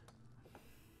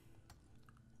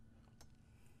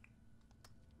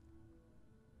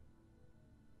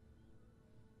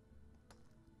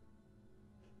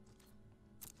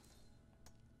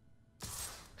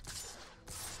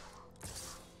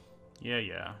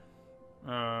 Yeah.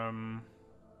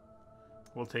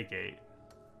 We'll take 8.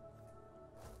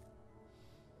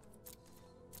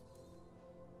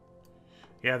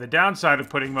 Yeah, the downside of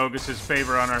putting Mogus's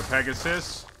favor on our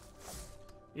Pegasus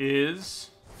is...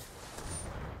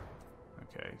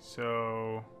 Okay,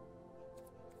 so...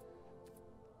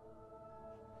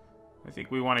 I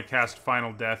think we want to cast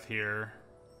Final Death here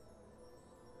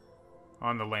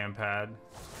on the Lampad.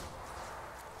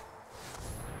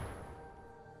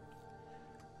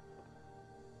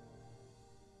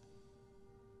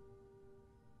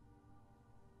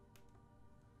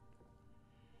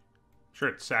 Sure,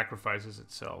 it sacrifices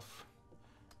itself.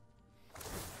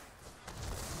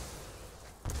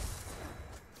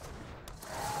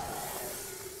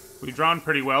 We've drawn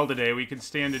pretty well today. We could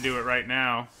stand to do it right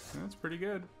now. That's pretty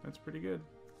good. That's pretty good.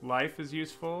 Life is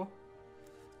useful.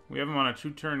 We have them on a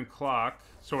 2-turn clock,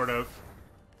 sort of.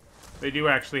 They do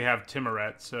actually have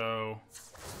Timoret, so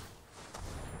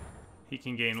he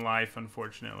can gain life,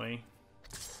 unfortunately.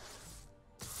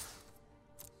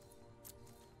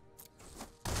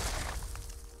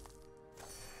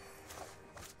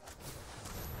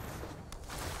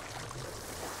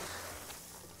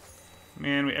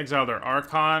 Man, we exiled their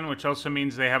Archon, which also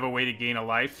means they have a way to gain a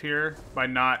life here by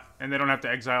not... And they don't have to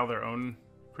exile their own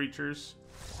creatures.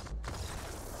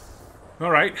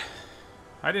 Alright.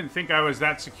 I didn't think I was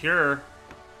that secure.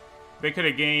 They could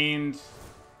have gained...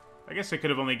 I guess they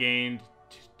could have only gained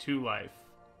 2 life.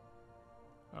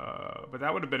 But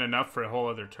that would have been enough for a whole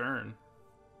other turn.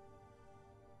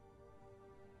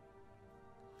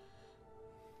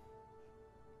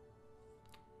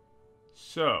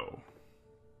 So...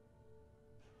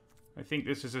 I think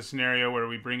this is a scenario where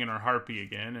we bring in our Harpy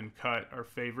again and cut our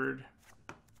favored.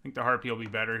 I think the Harpy will be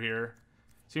better here.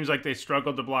 Seems like they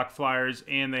struggled to block flyers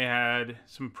and they had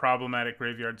some problematic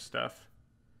graveyard stuff.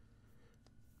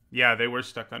 Yeah, they were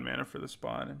stuck on mana for the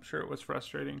spawn. I'm sure it was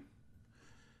frustrating.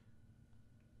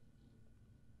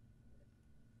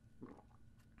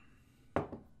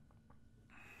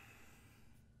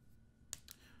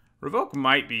 Revoke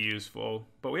might be useful,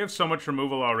 but we have so much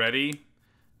removal already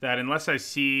that unless I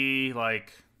see,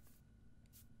 like,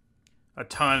 a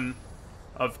ton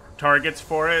of targets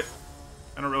for it,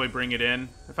 I don't really bring it in.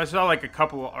 If I saw, like, a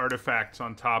couple of artifacts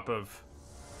on top of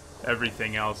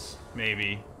everything else,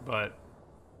 maybe. But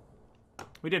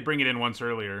we did bring it in once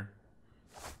earlier.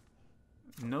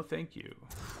 No thank you.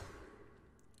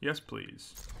 Yes,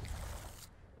 please.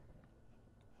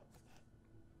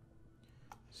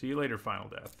 See you later, Final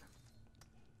Death.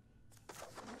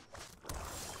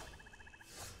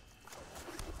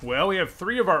 Well, we have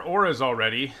 3 of our auras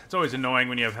already. It's always annoying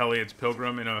when you have Helliot's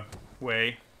Pilgrim in a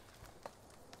way.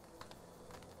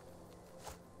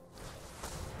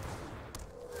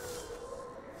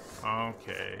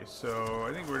 Okay, so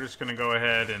I think we're just going to go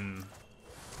ahead and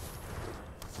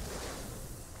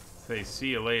say see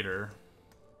you later.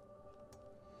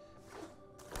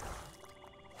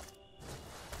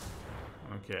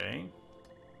 Okay.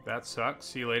 That sucks.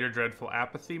 See you later, Dreadful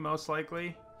Apathy, most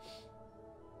likely.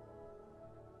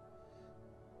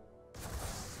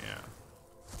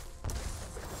 Yeah.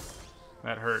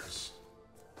 That hurts.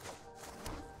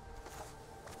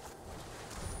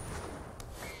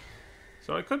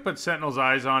 So I could put Sentinel's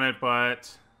Eyes on it,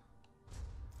 but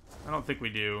I don't think we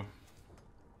do.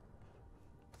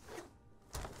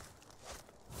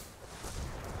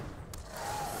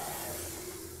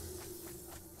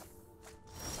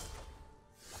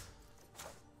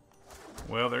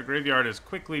 Well, their graveyard has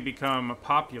quickly become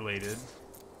populated.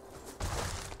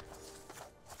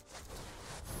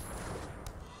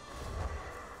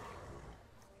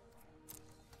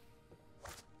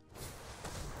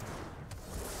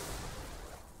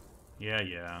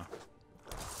 Yeah.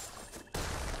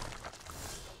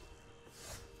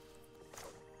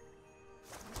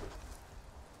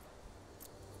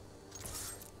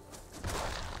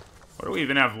 What do we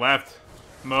even have left?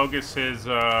 Mogus's,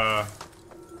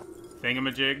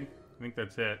 thingamajig? I think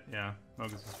that's it. Yeah,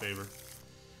 Mogus's favor.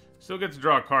 Still get to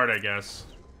draw a card, I guess.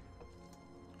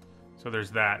 So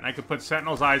there's that. And I could put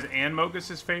Sentinel's Eyes and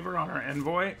Mogus's favor on our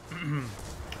Envoy.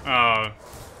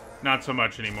 Not so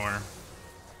much anymore.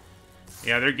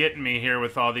 Yeah, they're getting me here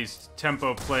with all these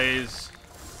tempo plays.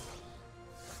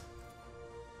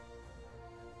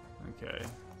 Okay.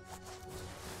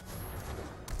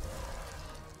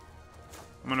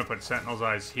 I'm gonna put Sentinel's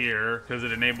Eyes here, because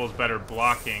it enables better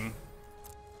blocking.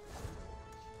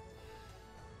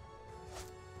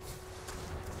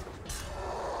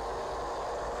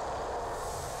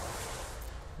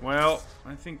 Well,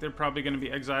 I think they're probably gonna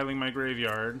be exiling my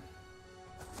graveyard.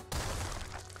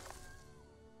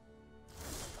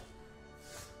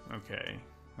 Okay,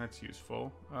 that's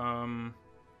useful. I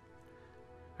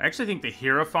actually think the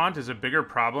Hierophant is a bigger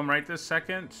problem right this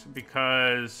second,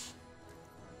 because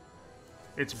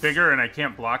it's bigger and I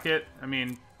can't block it. I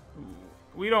mean,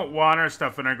 we don't want our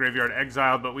stuff in our graveyard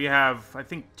exiled, but we have, I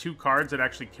think, 2 cards that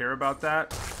actually care about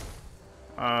that.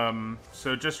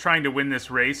 So just trying to win this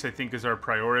race, I think, is our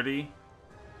priority.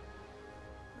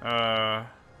 And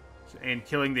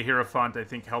killing the Hierophant, I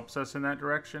think, helps us in that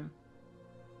direction.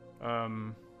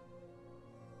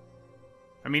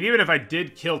 I mean, even if I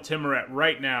did kill Timoret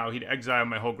right now, he'd exile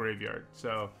my whole graveyard.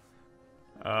 So,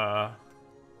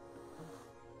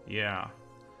 yeah.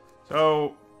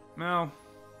 So, well,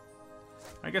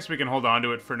 I guess we can hold on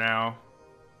to it for now.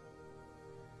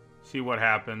 See what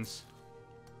happens.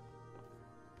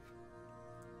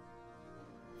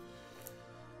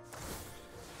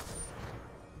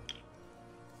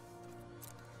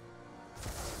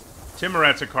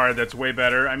 Timoret's a card that's way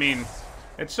better. I mean,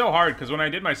 it's so hard, because when I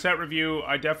did my set review,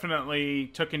 I definitely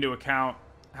took into account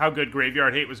how good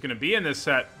Graveyard Hate was going to be in this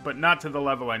set, but not to the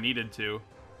level I needed to.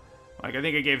 Like, I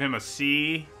think I gave him a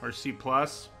C or C+.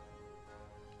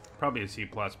 Probably a C+,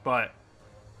 but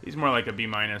he's more like a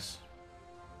B-.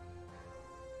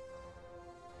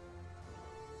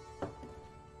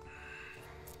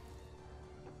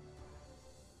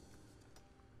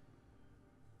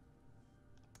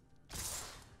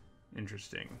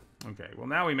 Interesting. Okay, well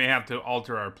now we may have to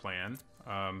alter our plan.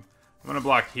 I'm going to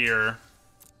block here.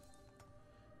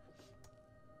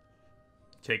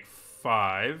 Take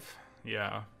 5.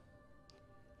 Yeah.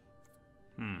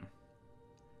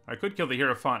 I could kill the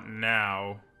Hierophant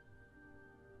now.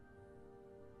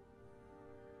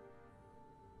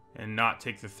 And not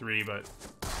take the 3, but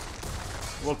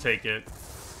we'll take it.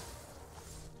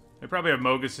 They probably have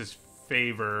Mogus's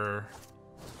favor.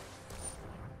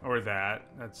 Or that.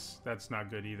 That's not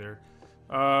good either.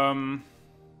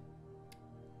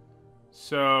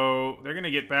 So they're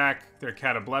gonna get back their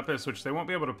Catoblepis, which they won't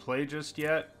be able to play just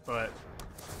yet, but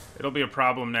it'll be a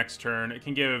problem next turn. It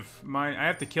can give mine. I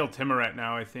have to kill Timoret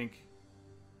now, I think.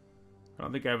 I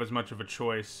don't think I have as much of a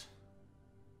choice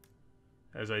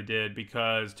as I did,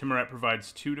 because Timoret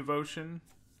provides 2 devotion.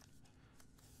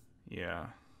 Yeah.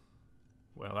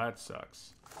 Well, that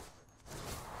sucks.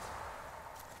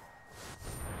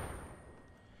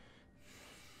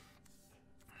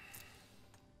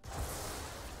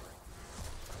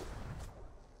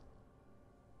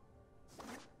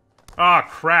 Ah,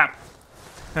 crap.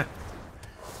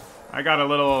 I got a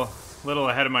little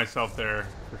ahead of myself there,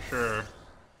 for sure.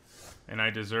 And I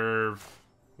deserve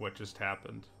what just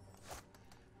happened.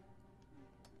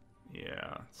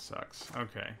 Yeah, it sucks.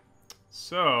 Okay.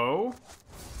 So,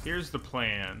 here's the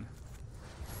plan.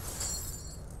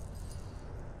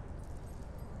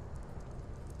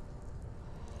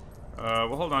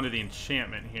 We'll hold on to the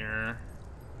enchantment here.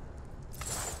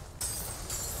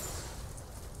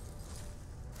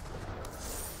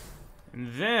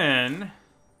 And then...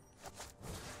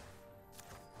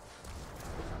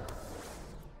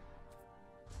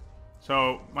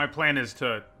 So, my plan is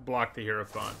to block the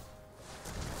Hierophant.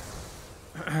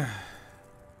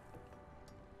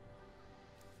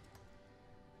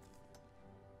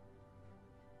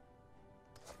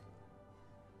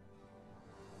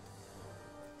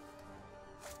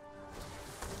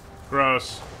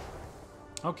 Gross.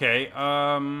 Okay,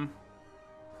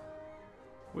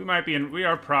 we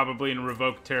are probably in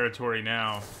revoked territory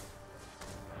now.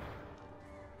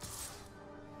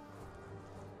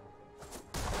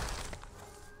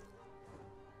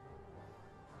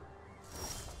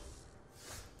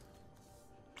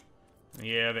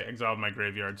 Yeah, they exiled my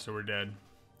graveyard, so we're dead.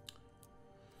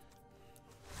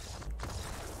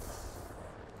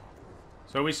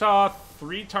 So we saw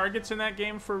 3 targets in that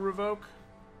game for revoke.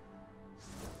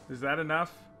 Is that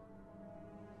enough?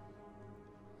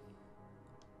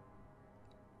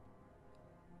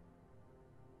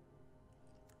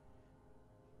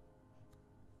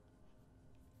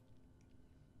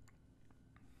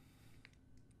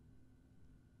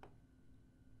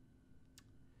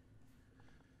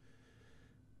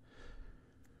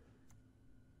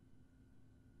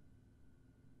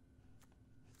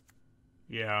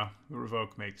 Yeah, the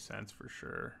revoke makes sense for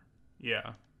sure.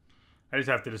 Yeah. I just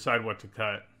have to decide what to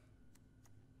cut.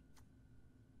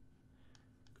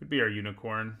 Could be our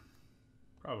unicorn.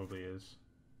 Probably is.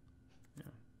 Yeah.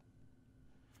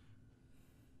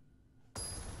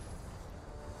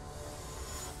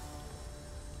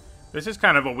 This is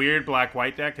kind of a weird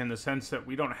black-white deck in the sense that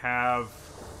we don't have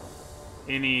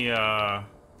any,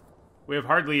 we have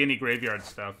hardly any graveyard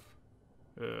stuff.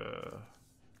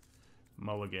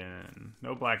 Mulligan.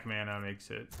 No black mana makes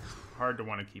it hard to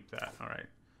want to keep that. Alright.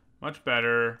 Much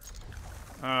better.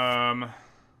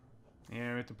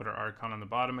 Yeah, we have to put our Archon on the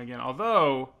bottom again.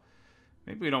 Although,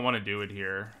 maybe we don't want to do it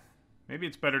here. Maybe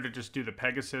it's better to just do the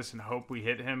Pegasus and hope we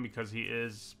hit him because he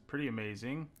is pretty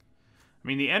amazing. I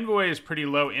mean, the Envoy is pretty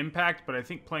low impact, but I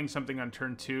think playing something on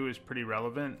turn 2 is pretty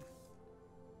relevant.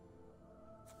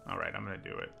 Alright, I'm going to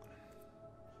do it.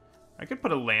 I could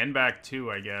put a land back too,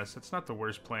 I guess. That's not the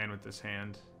worst plan with this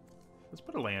hand. Let's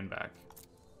put a land back.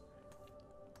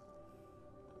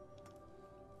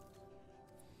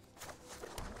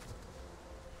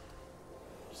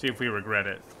 See if we regret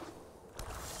it.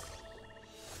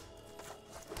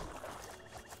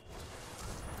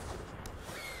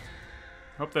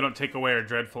 Hope they don't take away our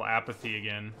dreadful apathy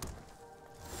again.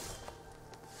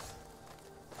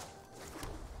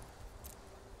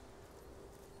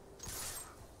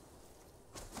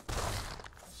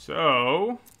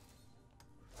 So,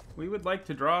 we would like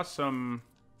to draw some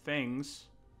things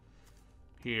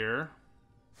here.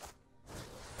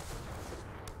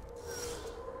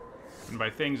 And by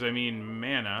things, I mean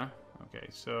mana. Okay,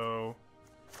 so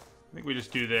I think we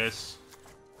just do this.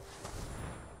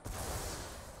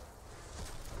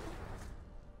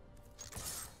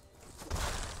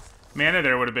 Mana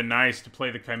there would have been nice to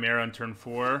play the Chimera on turn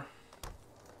 4.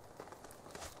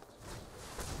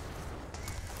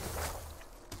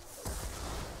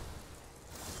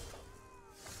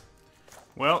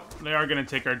 Well, they are going to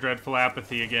take our dreadful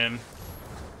apathy again.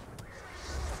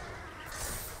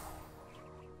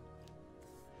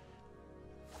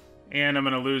 And I'm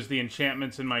going to lose the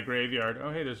enchantments in my graveyard.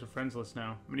 Oh, hey, there's a friends list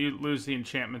now. I'm going to lose the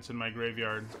enchantments in my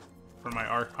graveyard for my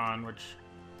Archon, which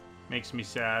makes me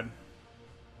sad.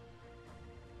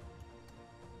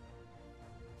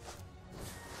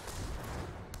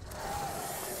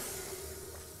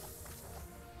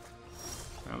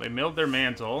 Well, they milled their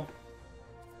mantle.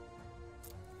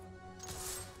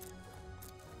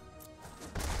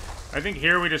 I think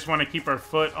here we just want to keep our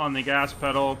foot on the gas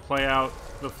pedal, play out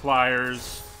the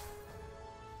flyers.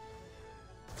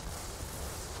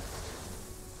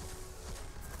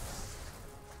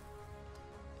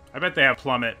 I bet they have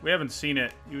Plummet. We haven't seen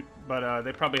it, but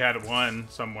they probably had one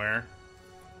somewhere.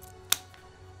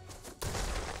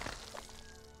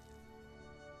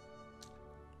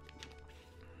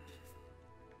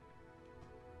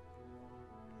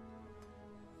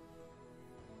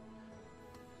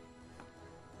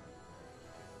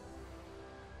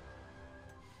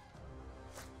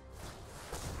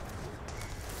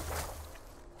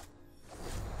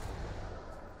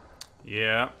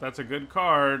 Yeah, that's a good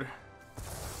card.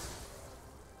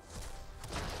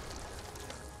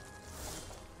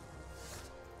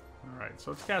 Alright,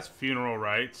 so let's cast Funeral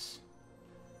Rites.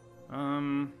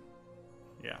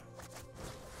 Yeah.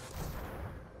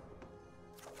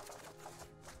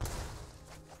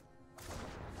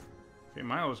 Okay,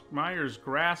 Myers'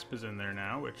 Grasp is in there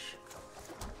now, which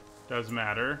does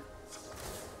matter.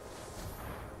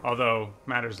 Although,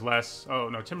 matters less. Oh,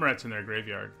 no, Timoret's in their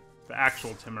graveyard. The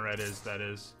actual Timoret is, that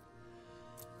is.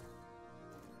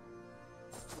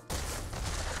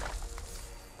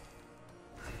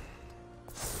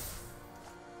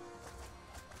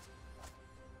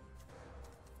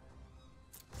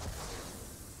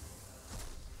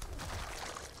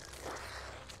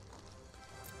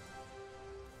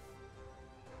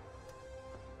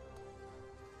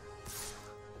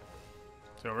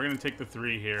 So we're going to take the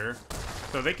 3 here.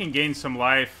 So they can gain some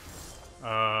life,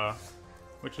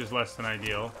 which is less than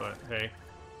ideal, but hey.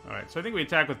 Alright, so I think we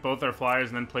attack with both our flyers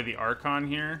and then play the Archon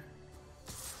here.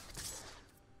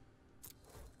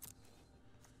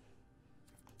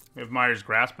 We have Myers'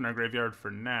 Grasp in our graveyard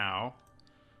for now.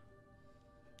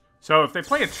 So if they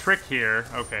play a trick here...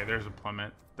 Okay, there's a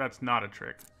Plummet. That's not a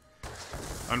trick.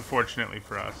 Unfortunately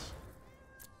for us.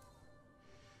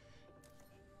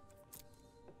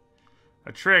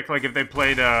 A trick, like if they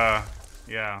played,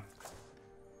 yeah.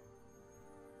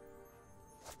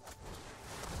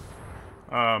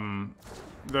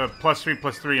 The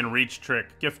 +3/+3 and reach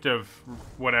trick. Gift of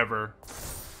whatever.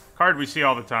 Card we see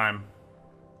all the time.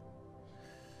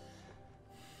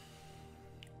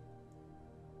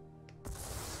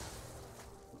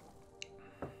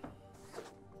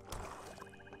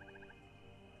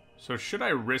 So should I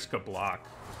risk a block?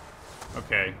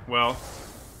 Okay, well...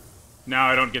 Now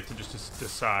I don't get to just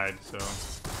decide, so...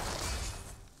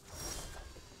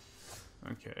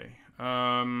 Okay,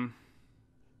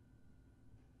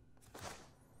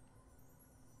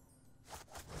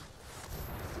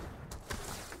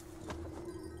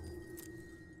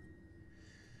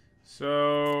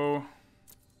 So...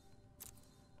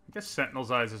 I guess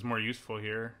Sentinel's Eyes is more useful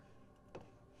here.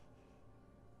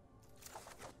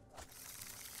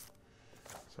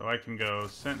 So I can go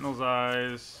Sentinel's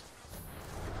Eyes...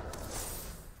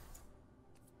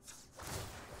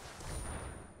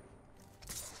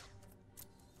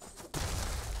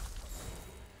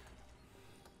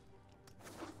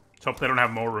 Let's hope they don't have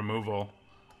more removal.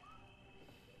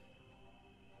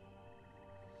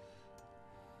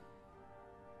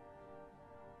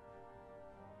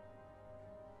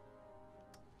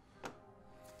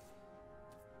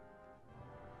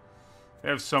 They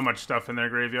have so much stuff in their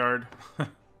graveyard.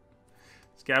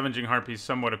 Scavenging Harpy's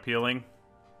somewhat appealing.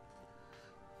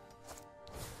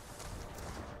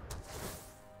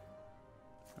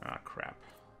 Ah, crap.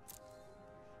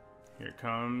 Here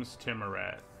comes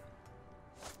Timoret.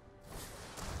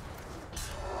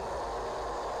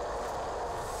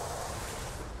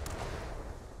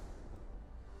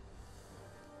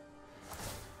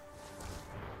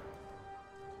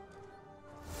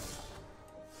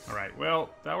 Alright, well,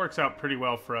 that works out pretty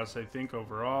well for us, I think,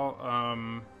 overall.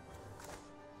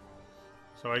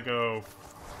 So I go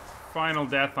Final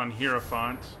Death on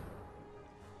Hierophant.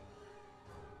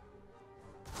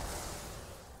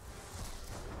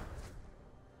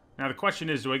 Now the question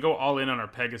is, do I go all in on our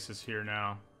Pegasus here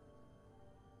now?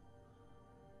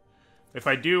 If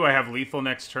I do, I have lethal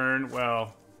next turn.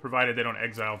 Well, provided they don't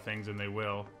exile things, and they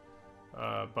will.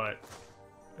 But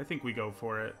I think we go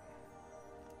for it.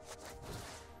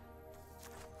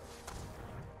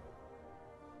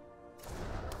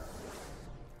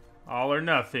 All or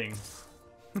nothing.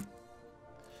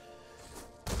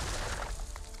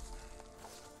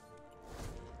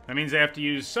 That means they have to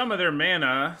use some of their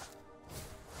mana.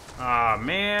 Ah,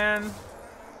 man.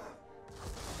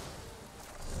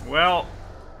 Well,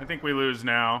 I think we lose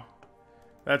now.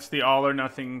 That's the all or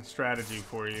nothing strategy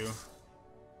for you.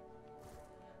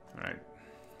 Alright.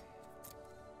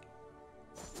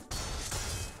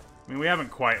 I mean, we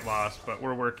haven't quite lost, but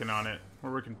we're working on it.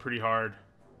 We're working pretty hard.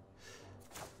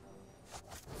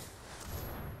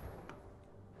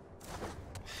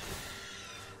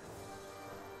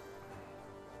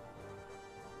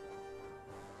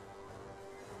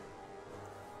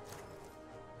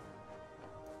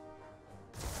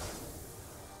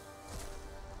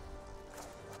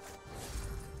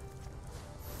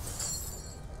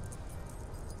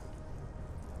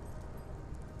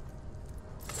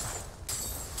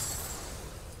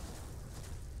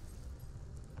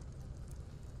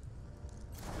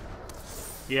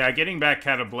 Yeah, getting back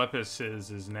Catoblepis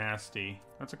is nasty.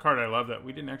 That's a card I love that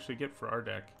we didn't actually get for our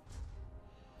deck.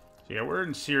 So yeah, we're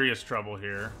in serious trouble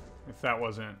here, if that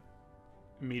wasn't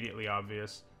immediately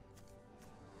obvious.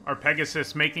 Our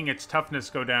Pegasus making its toughness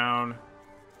go down.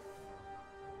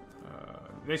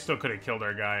 They still could have killed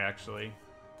our guy, actually.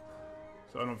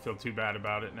 So I don't feel too bad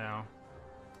about it now.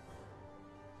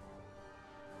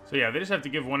 So yeah, they just have to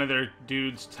give one of their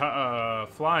dudes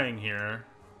flying here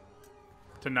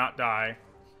to not die.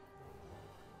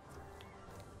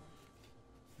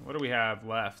 What do we have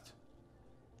left?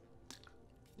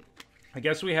 I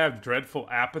guess we have Dreadful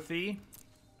Apathy.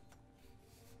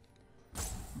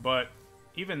 But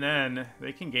even then,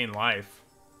 they can gain life.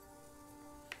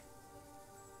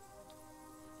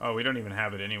 Oh, we don't even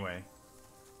have it anyway.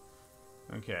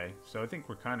 Okay, so I think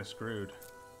we're kind of screwed.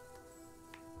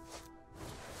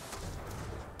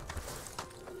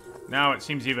 Now it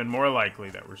seems even more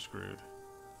likely that we're screwed.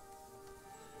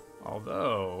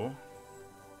 Although,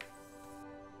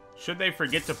 should they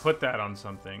forget to put that on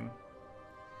something?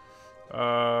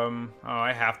 Oh,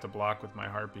 I have to block with my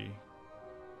Harpy.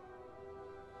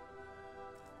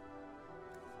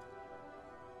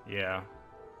 Yeah.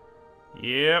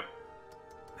 Yep.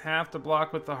 Have to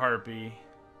block with the Harpy.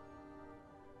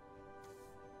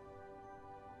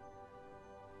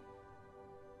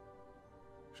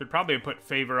 Should probably have put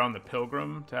Favor on the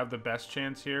Pilgrim to have the best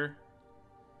chance here.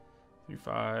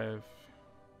 3-5.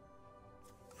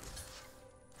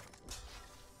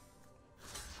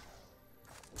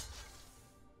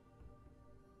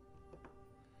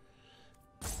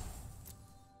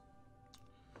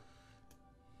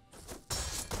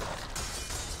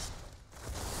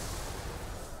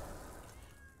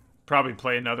 Probably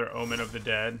play another Omen of the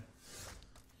Dead.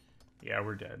 Yeah,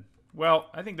 we're dead. Well,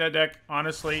 I think that deck,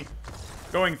 honestly,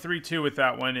 going 3-2 with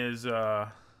that one is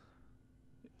about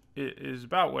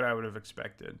what I would have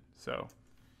expected. So,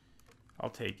 I'll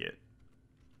take it.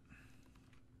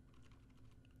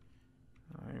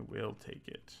 I will take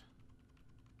it.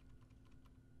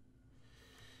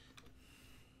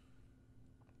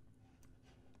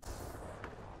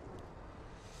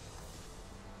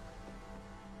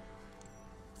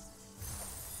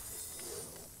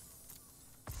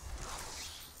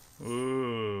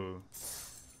 Ooh.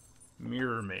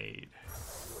 Mirror Maid.